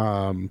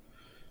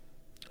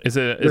 Is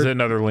it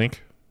another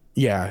link?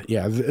 Yeah.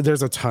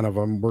 There's a ton of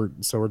them. We're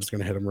just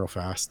gonna hit them real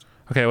fast.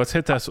 Okay, let's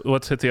hit this.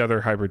 Let's hit the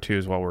other hybrid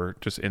 2s while we're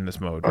just in this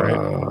mode, right?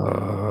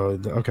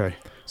 Okay.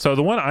 So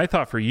the one I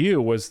thought for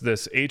you was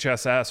this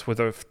HSS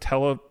with a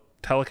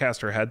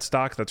Telecaster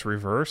headstock that's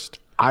reversed.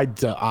 I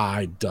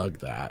dug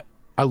that.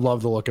 I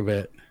love the look of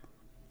it.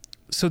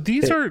 So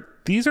these are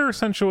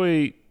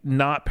essentially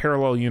not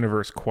parallel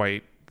universe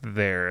quite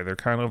there. They're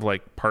kind of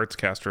like parts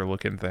caster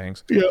looking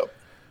things. Yeah.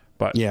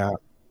 But yeah,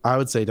 I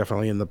would say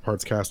definitely in the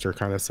parts caster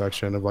kind of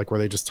section of like where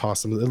they just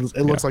toss them.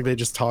 It looks like they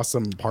just tossed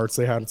some parts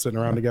they had sitting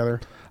around together.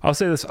 I'll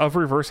say this, of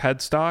reverse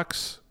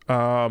headstocks,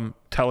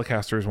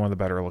 Telecaster is one of the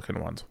better looking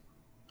ones.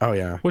 Oh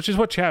yeah. Which is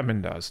what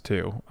Chapman does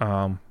too.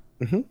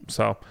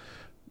 So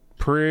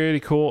pretty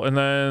cool. And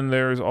then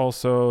there's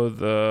also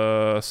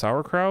the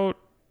sauerkraut.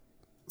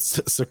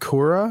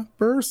 Sakura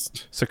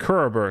Burst.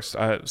 Sakura.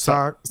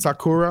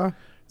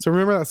 So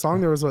remember that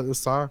song? There was the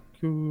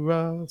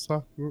Sakura.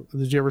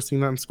 Did you ever sing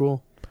that in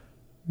school?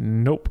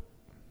 Nope.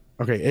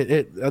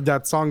 Okay,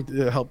 that song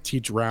helped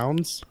teach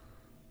rounds.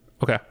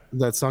 Okay.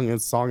 That song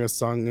is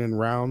sung in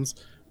rounds.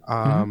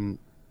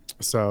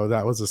 So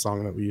that was a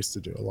song that we used to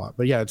do a lot.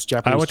 But yeah, it's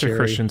Japanese. I went to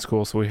Christian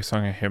school, so we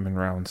sung a hymn in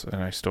rounds,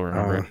 and I still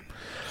remember it.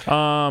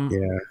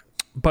 Yeah.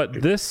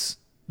 But this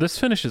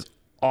finish is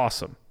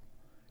awesome.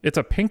 It's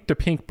a pink to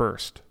pink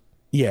burst.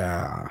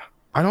 Yeah.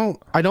 I don't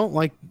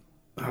like.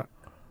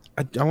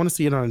 I want to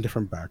see it on a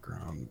different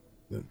background.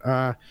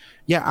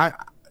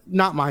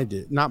 Not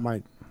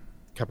my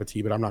cup of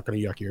tea, but I'm not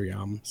going to yuck your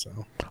yum.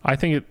 So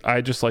I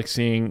just like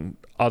seeing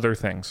other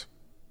things.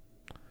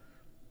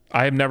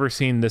 I have never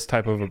seen this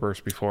type of a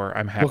burst before.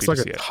 I'm happy to see it.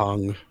 Looks like a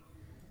tongue.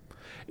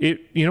 It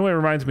what it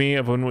reminds me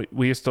of when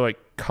we used to like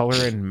color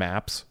in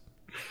maps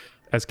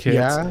as kids.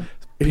 Yeah.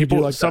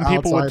 Some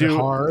people would do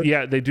hard.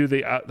 Yeah, they do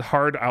the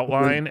hard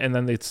outline and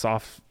then they'd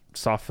soft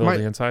fill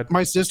the inside.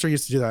 My sister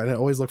used to do that, and it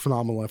always looked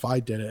phenomenal. If I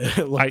did it,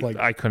 it looked like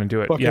I couldn't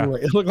do it.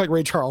 It looked like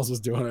Ray Charles was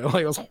doing it.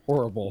 Like it was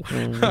horrible.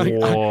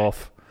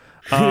 Wolf.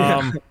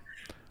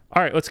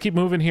 All right, let's keep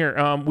moving here.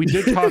 We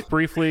did talk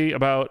briefly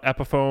about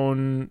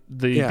Epiphone,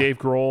 Dave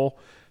Grohl.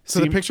 So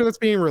the picture that's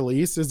being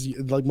released is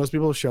like most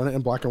people have shown it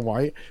in black and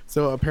white.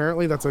 So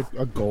apparently that's a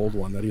gold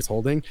one that he's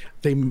holding.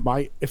 They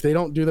might, if they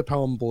don't do the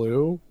Pelham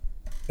Blue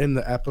in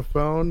the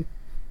Epiphone,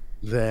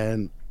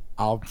 then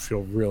I'll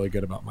feel really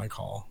good about my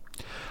call.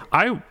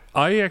 I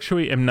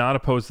actually am not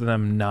opposed to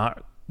them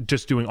not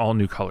just doing all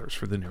new colors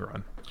for the new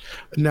run?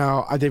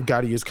 No, they've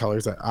got to use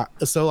colors that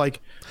so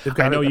like they've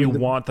got. I know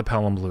want the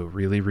Pelham blue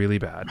really, really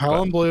bad.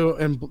 Pelham blue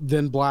and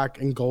then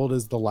black and gold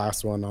is the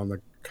last one on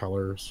the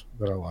colors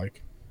that I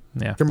like.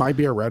 Yeah, there might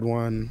be a red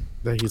one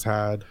that he's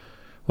had.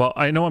 Well,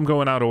 I know I'm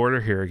going out of order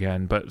here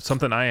again, but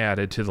something I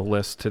added to the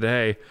list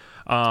today,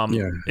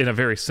 in a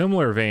very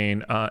similar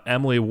vein,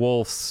 Emily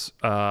Wolf's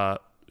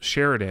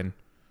Sheridan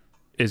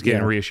is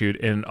getting reissued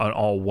in an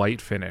all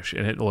white finish,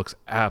 and it looks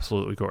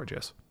absolutely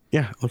gorgeous.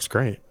 Yeah, it looks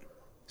great.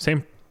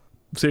 Same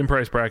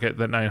price bracket,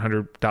 that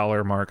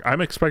 $900 mark.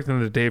 I'm expecting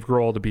the Dave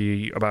Grohl to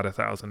be about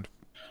 $1,000.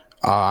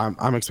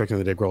 I'm expecting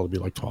the Dave Grohl to be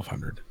like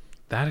 $1,200.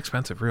 That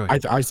expensive, really? I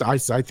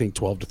think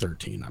 12 to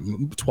 13. I'm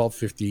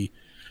 1250.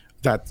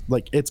 That's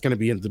like it's going to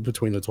be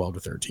between the 12 to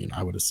 13.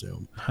 I would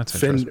assume. That's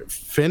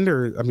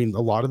Fender. I mean, a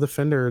lot of the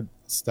Fender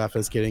stuff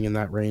is getting in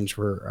that range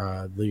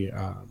for the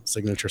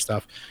signature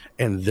stuff,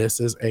 and this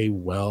is a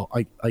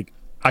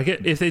I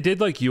get if they did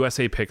like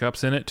USA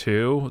pickups in it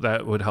too,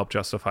 that would help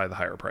justify the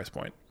higher price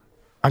point.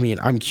 I mean,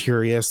 I'm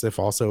curious if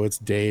also it's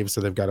Dave,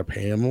 so they've got to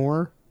pay him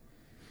more,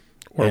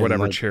 or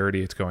whatever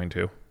charity it's going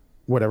to.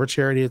 Whatever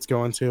charity it's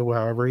going to,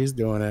 however he's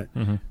doing it.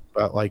 Mm-hmm.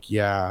 But like,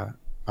 yeah,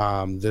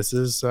 this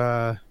is.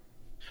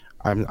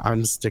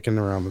 I'm sticking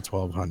around the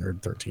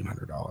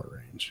 $1,200-$1,300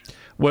 range.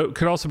 What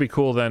could also be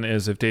cool then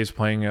is if Dave's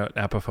playing an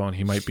Epiphone,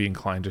 he might be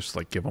inclined to just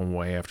like give them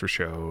away after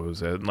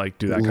shows and like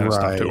do that kind of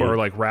stuff too, or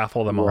like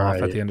raffle them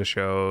off at the end of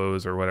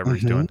shows or whatever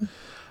he's doing.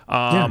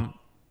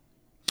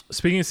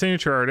 Speaking of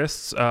signature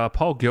artists,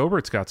 Paul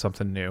Gilbert's got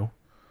something new.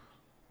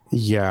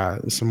 Yeah,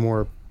 some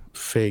more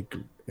fake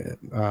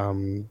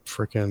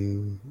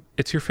freaking.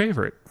 It's your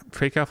favorite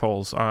fake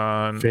F-holes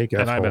on fake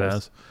an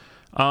Ibanez.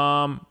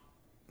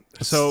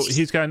 So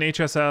he's got an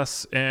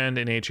HSS and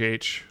an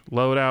HH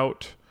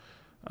loadout.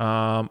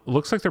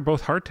 Looks like they're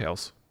both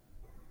hardtails.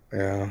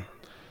 Yeah.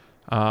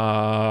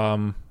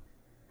 I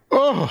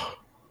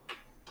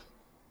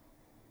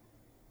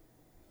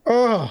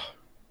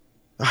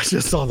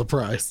just saw the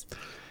price.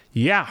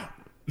 Yeah.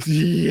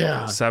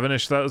 Yeah.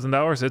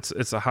 $7,000.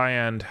 It's a high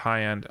end. It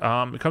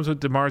comes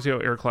with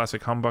DiMarzio Air Classic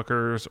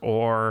humbuckers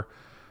or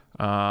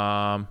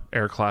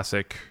Air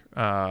Classic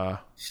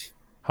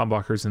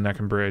humbuckers and neck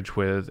and bridge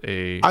with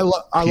a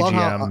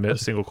PGM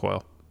single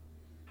coil.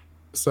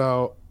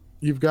 So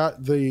you've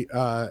got the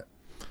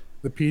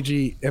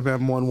PG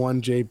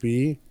MM11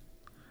 JB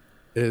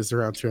is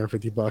around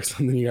 $250,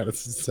 and then you got a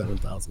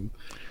 $7,000.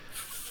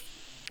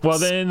 Well,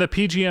 then the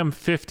PGM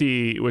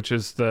 50, which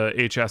is the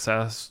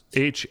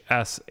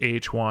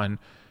HSH1,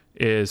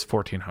 is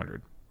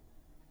 $1,400.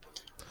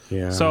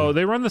 Yeah. So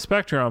they run the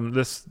spectrum.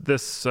 This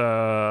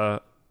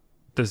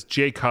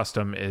J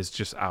Custom is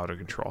just out of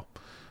control.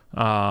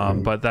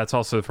 But that's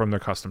also from their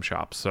custom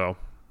shop. So,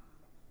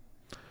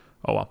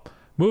 oh well.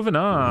 Moving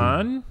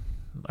on.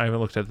 I haven't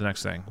looked at the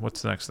next thing.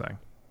 What's the next thing?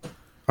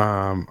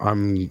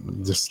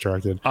 I'm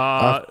distracted.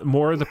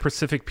 More of the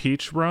Pacific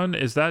Peach run.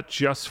 Is that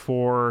just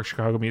for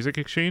Chicago Music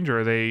Exchange, or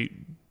are they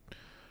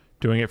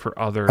doing it for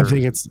other? I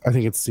think it's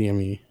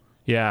CME.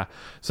 Yeah.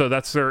 So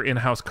that's their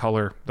in-house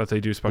color that they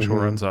do special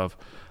runs of.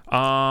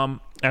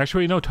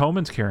 Actually, no,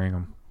 Toman's carrying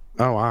them.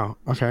 Oh wow.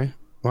 Okay.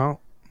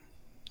 Well,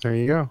 there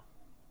you go.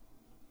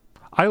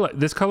 I like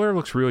this color.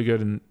 Looks really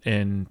good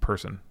in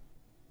person.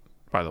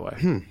 By the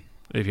way,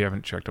 if you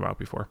haven't checked them out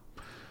before.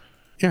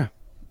 Yeah.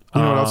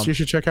 You know what else you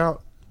should check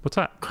out? What's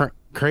that?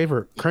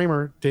 Kramer,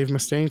 Dave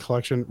Mustaine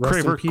collection. Crap.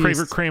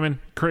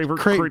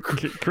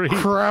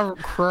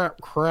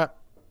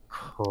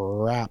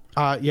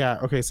 Yeah.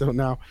 Okay. So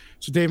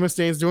Dave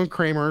Mustaine's doing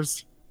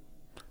Kramer's.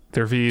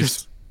 Their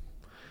V's.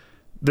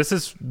 This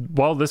is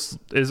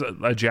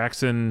a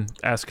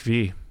Jackson-esque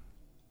V.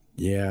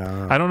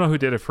 Yeah. I don't know who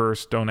did it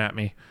first. Don't at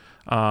me.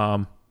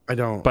 I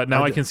don't. But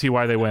now I can see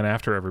why they went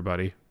after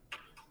everybody.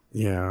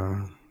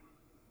 Yeah.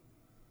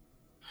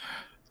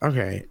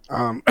 Okay.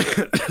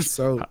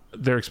 So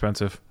they're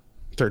expensive.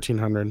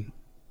 $1,300.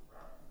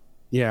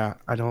 Yeah,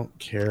 I don't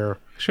care.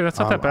 Sure, that's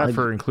not that bad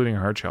for including a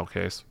hard shell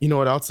case. You know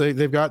what else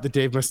they've got? The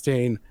Dave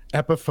Mustaine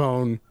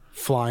Epiphone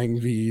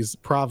Flying V's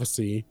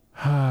Prophecy.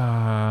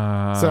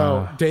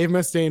 So Dave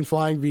Mustaine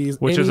Flying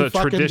V's, which is a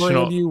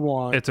traditional brand you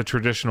want. It's a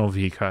traditional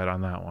V cut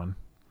on that one.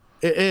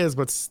 It is,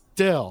 but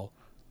still.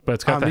 But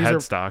it's got the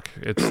headstock.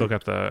 It's still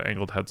got the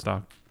angled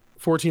headstock.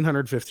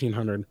 $1,400,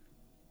 $1,500.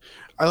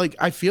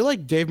 I feel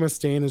like Dave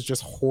Mustaine has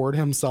just hoard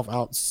himself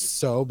out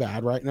so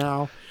bad right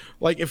now.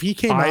 Like if he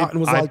came out and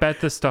was I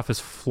bet this stuff is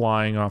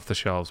flying off the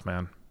shelves,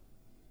 man.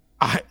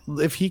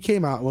 If he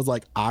came out and was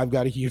like, I've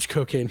got a huge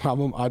cocaine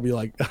problem, I'd be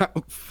like,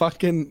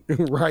 fucking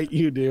right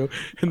you do.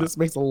 And this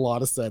makes a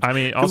lot of sense. I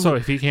mean, also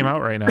if he came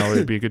out right now,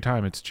 it'd be a good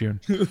time. It's June.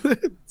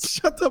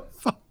 Shut the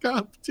fuck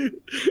up, dude.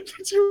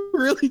 Did you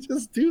really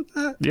just do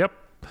that? Yep.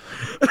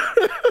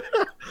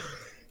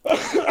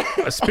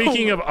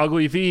 Speaking of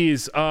ugly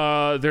V's,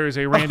 there's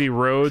a Randy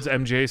Rhoads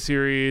MJ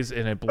series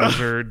in a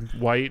Blizzard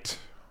white.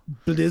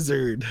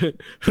 Blizzard.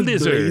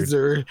 This is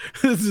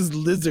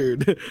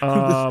Lizard.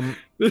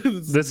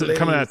 This is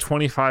coming at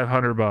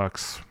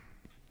 $2,500.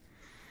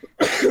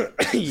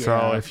 Yeah.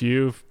 So if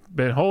you've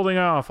been holding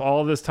off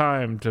all this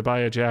time to buy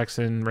a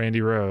Jackson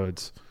Randy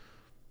Rhodes,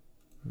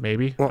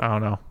 maybe, I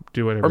don't know,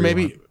 do whatever. Or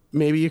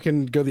maybe you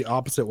can go the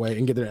opposite way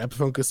and get an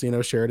Epiphone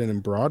Casino, Sheridan,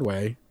 and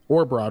Broadway.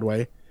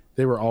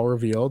 They were all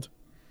revealed.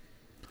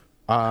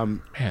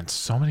 Man,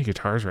 so many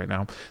guitars right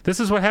now. This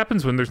is what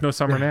happens when there's no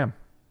Summer NAMM.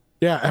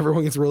 Yeah,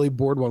 everyone gets really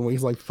bored one week.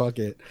 He's like, fuck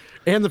it.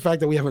 And the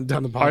fact that we haven't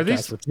done the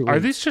podcast for 2 weeks. Are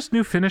these just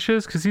new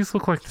finishes? Because these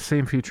look like the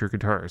same feature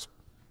guitars.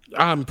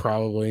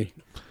 Probably.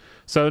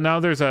 So now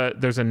there's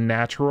a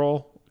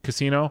natural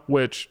casino,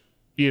 which,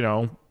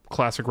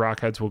 classic rock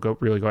heads will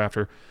really go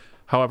after.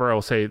 However, I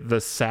will say the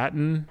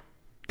satin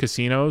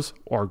casinos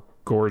are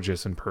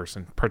gorgeous in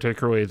person,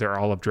 particularly their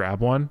olive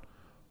drab one.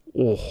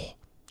 Oh,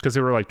 because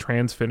they were like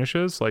trans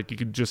finishes. Like you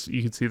could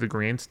see the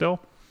grain still.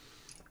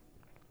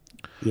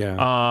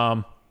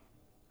 Yeah.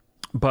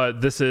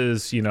 But this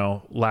is,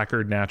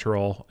 lacquered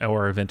natural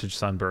or a vintage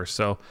sunburst.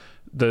 So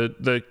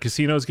the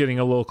casino's getting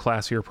a little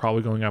classier,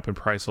 probably going up in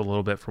price a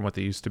little bit from what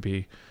they used to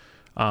be.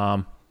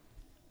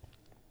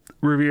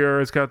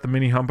 Riviera's got the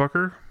mini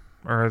humbucker.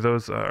 Or are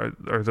those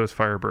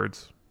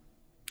Firebirds?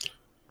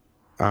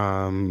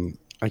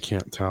 I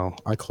can't tell.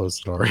 I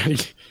closed it already.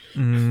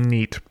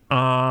 Neat.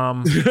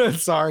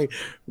 Sorry,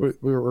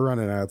 we're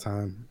running out of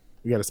time.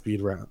 We got to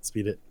speed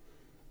it.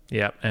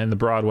 Yeah, and the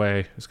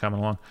Broadway is coming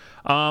along.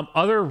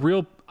 Other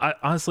real,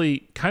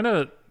 honestly, kind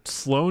of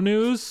slow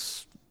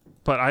news,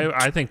 but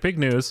I think big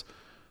news.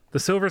 The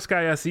Silver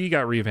Sky SE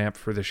got revamped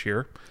for this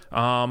year.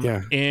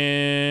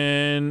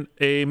 In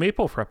a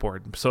maple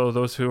fretboard. So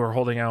those who are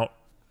holding out,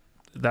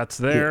 that's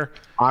there.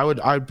 Yeah.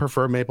 I'd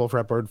prefer maple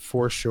fretboard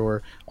for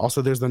sure.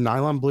 Also, there's the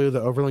nylon blue,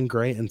 the overland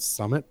gray, and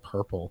Summit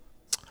purple.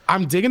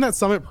 I'm digging that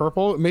Summit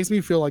purple. It makes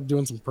me feel like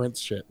doing some Prince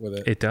shit with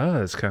it. It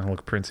does kind of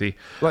look Princey.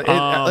 Like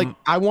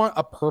I want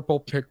a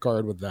purple pick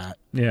guard with that.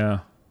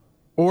 Yeah.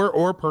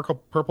 Or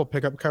purple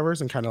pickup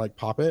covers and kind of like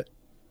pop it,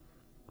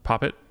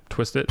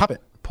 twist it, pop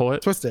it, pull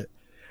it, twist it.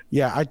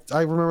 Yeah,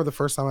 I remember the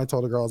first time I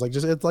told a girl, I was like,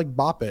 it's like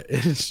bop it.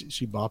 And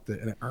she bopped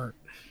it and it hurt.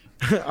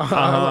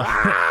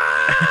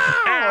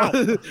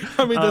 I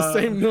mean the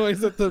same noise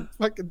that the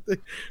fucking thing.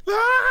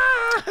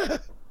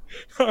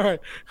 All right.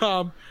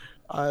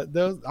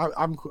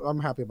 I'm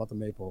happy about the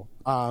maple.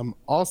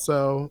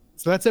 Also,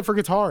 so that's it for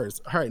guitars.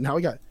 All right, now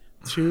we got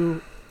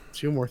two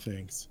more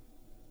things.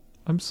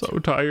 I'm so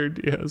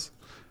tired. Yes.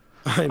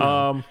 I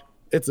know.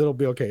 It'll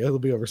be okay. It'll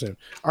be over soon.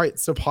 All right,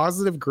 so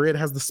Positive Grid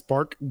has the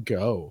Spark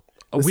Go.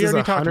 We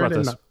already talked about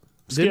this.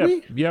 Did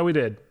we? Yeah, we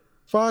did.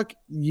 Fuck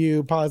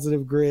you,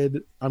 Positive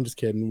Grid. I'm just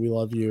kidding. We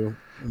love you.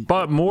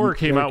 But Moore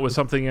came out with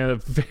something in a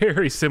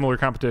very similar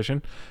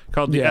competition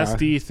called the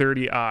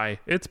SD30i.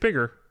 It's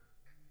bigger.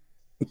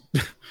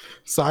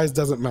 Size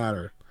doesn't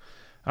matter.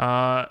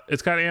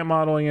 It's got amp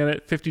modeling in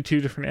it,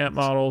 52 different amp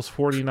models,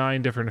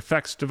 49 different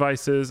effects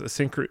devices, a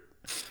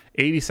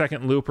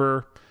 80-second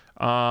looper,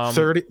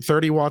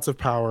 30 watts of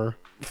power,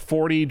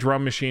 40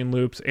 drum machine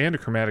loops, and a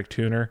chromatic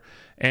tuner,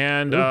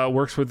 and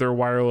works with their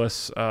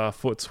wireless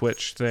foot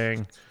switch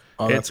thing.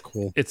 Oh, that's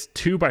cool. It's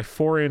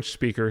 2x4-inch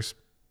speakers,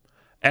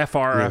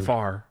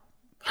 FR.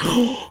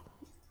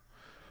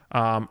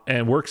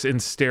 And works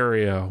in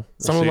stereo.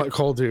 Someone like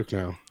Cole Duke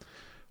now.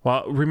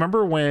 Well,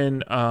 remember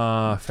when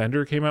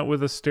Fender came out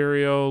with a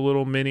stereo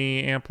little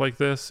mini amp like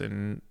this,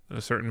 and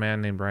a certain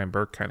man named Brian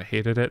Burke kind of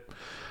hated it?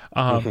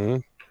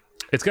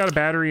 It's got a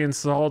battery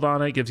installed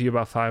on it, gives you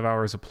about 5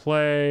 hours of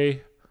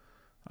play,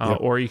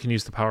 or you can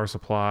use the power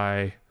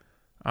supply.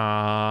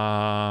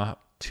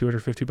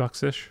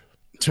 $250 ish.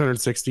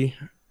 260.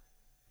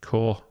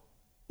 Cool.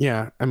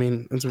 Yeah, I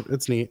mean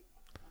it's neat,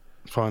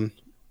 fun.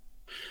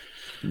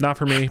 Not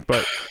for me,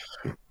 but.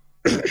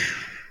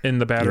 And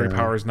the battery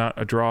power is not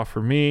a draw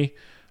for me.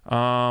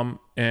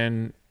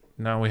 And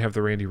now we have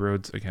the Randy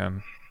Rhodes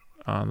again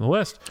on the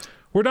list.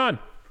 We're done.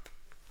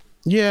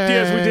 Yeah,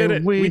 Diaz, we did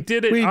it. We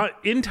did it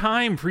in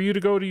time for you to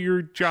go to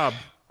your job.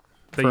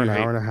 For an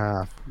hour and a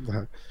half.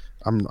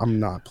 I'm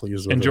not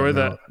pleased with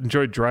it.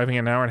 Enjoy driving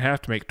an hour and a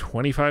half to make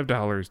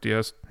 $25,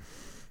 Diaz.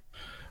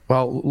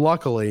 Well,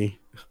 luckily,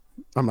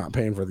 I'm not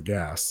paying for the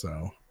gas,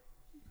 so.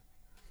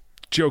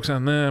 Joke's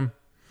on them.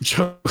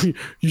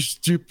 You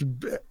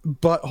stupid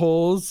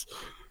buttholes.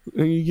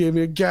 And you gave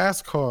me a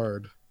gas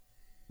card.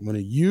 I'm going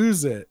to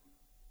use it.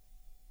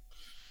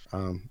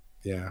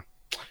 Yeah.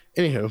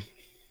 Anywho.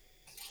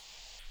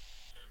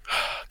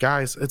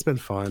 Guys, it's been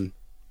fun.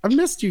 I've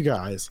missed you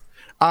guys.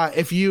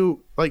 If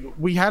you like,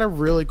 we had a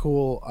really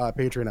cool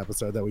Patreon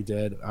episode that we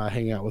did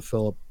hanging out with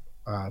Philip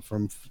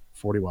from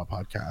 40 Watt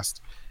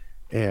Podcast.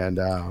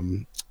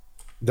 And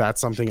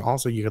that's something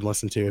also you can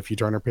listen to if you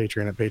join our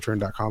Patreon at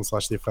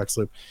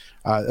patreon.com/theeffectsloop.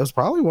 It was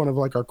probably one of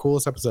like our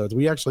coolest episodes.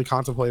 We actually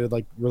contemplated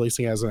like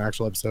releasing it as an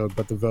actual episode,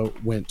 but the vote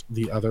went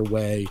the other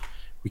way.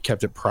 We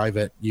kept it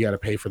private. You got to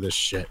pay for this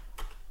shit.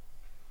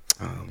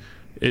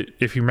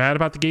 If you're mad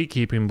about the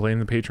gatekeeping, blame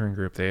the Patreon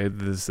group. They had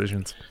the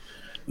decisions.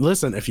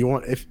 listen, if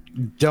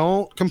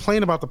don't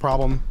complain about the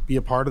problem, be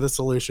a part of the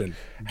solution.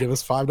 Give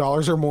us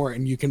 $5 or more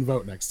and you can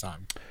vote next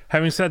time.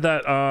 Having said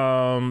that,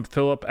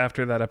 Philip,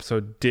 after that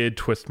episode, did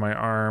twist my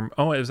arm.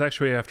 Oh, it was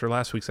actually after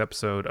last week's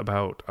episode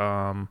about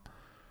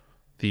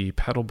the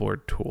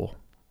paddleboard tool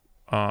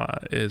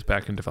is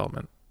back in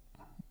development.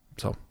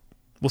 So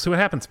we'll see what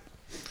happens.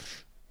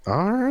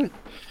 All right,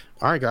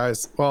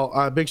 guys.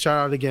 Well, big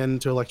shout out again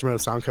to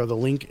Electromotive Sound Co. The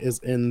link is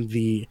in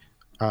the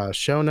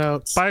show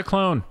notes. Buy a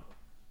clone.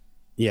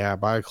 Yeah,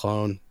 buy a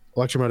clone.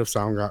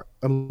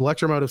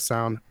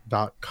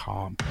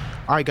 electromotivesound.com.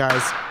 All right,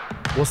 guys.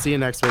 We'll see you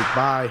next week.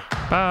 Bye.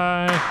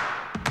 Bye.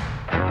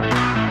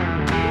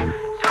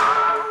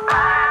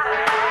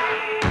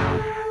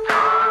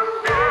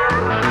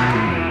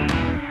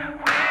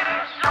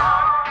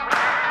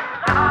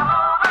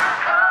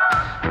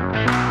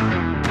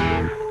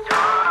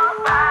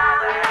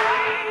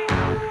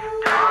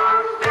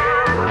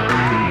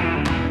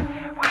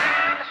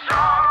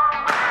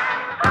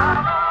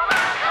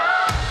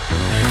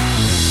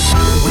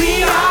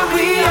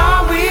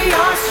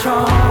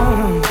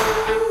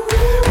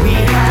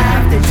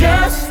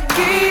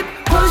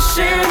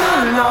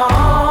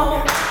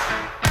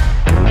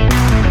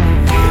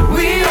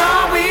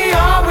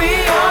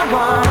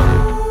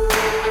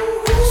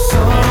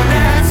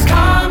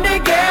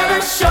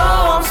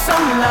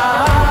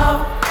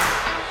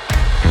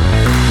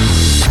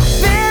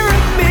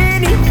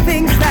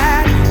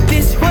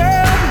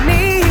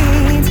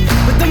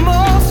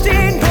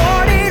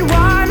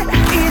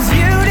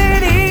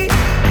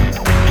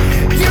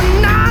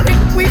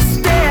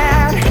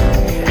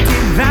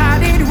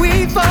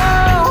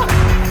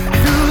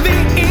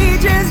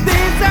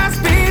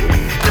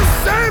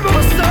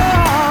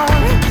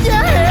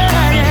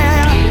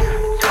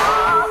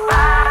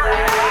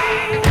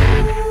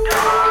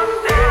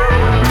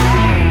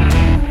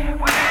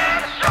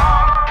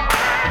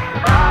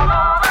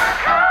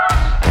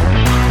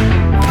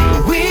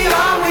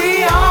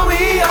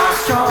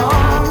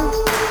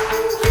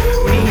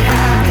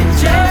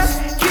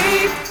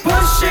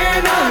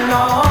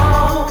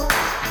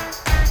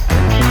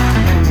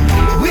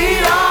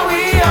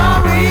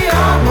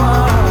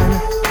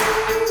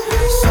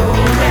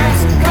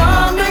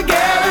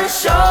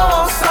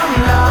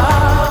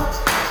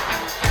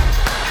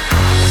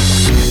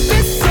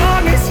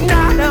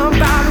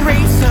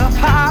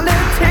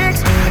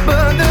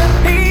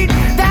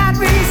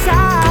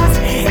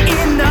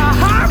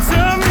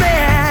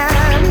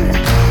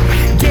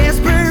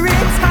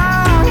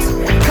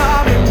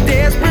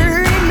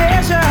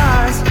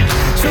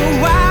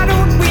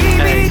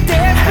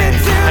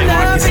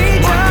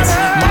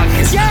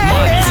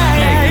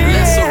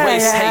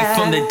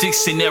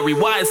 Dictionary,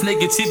 why is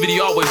negativity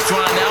always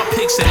drawn out?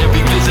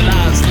 Pictionary,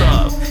 visualize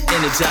love,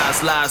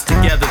 energize lives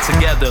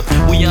together.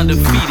 We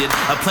undefeated,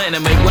 a plan to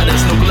make where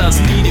there's no gloves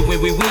needed.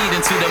 When we weed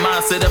into the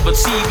mindset of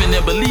achieving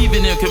and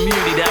believing in a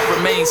community that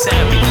remains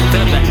happy.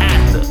 Ever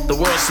after, the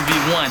world should be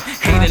one.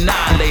 Hate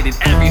annihilated,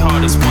 every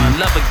heart is one.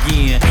 Love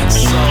again.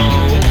 So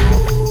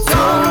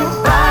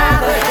don't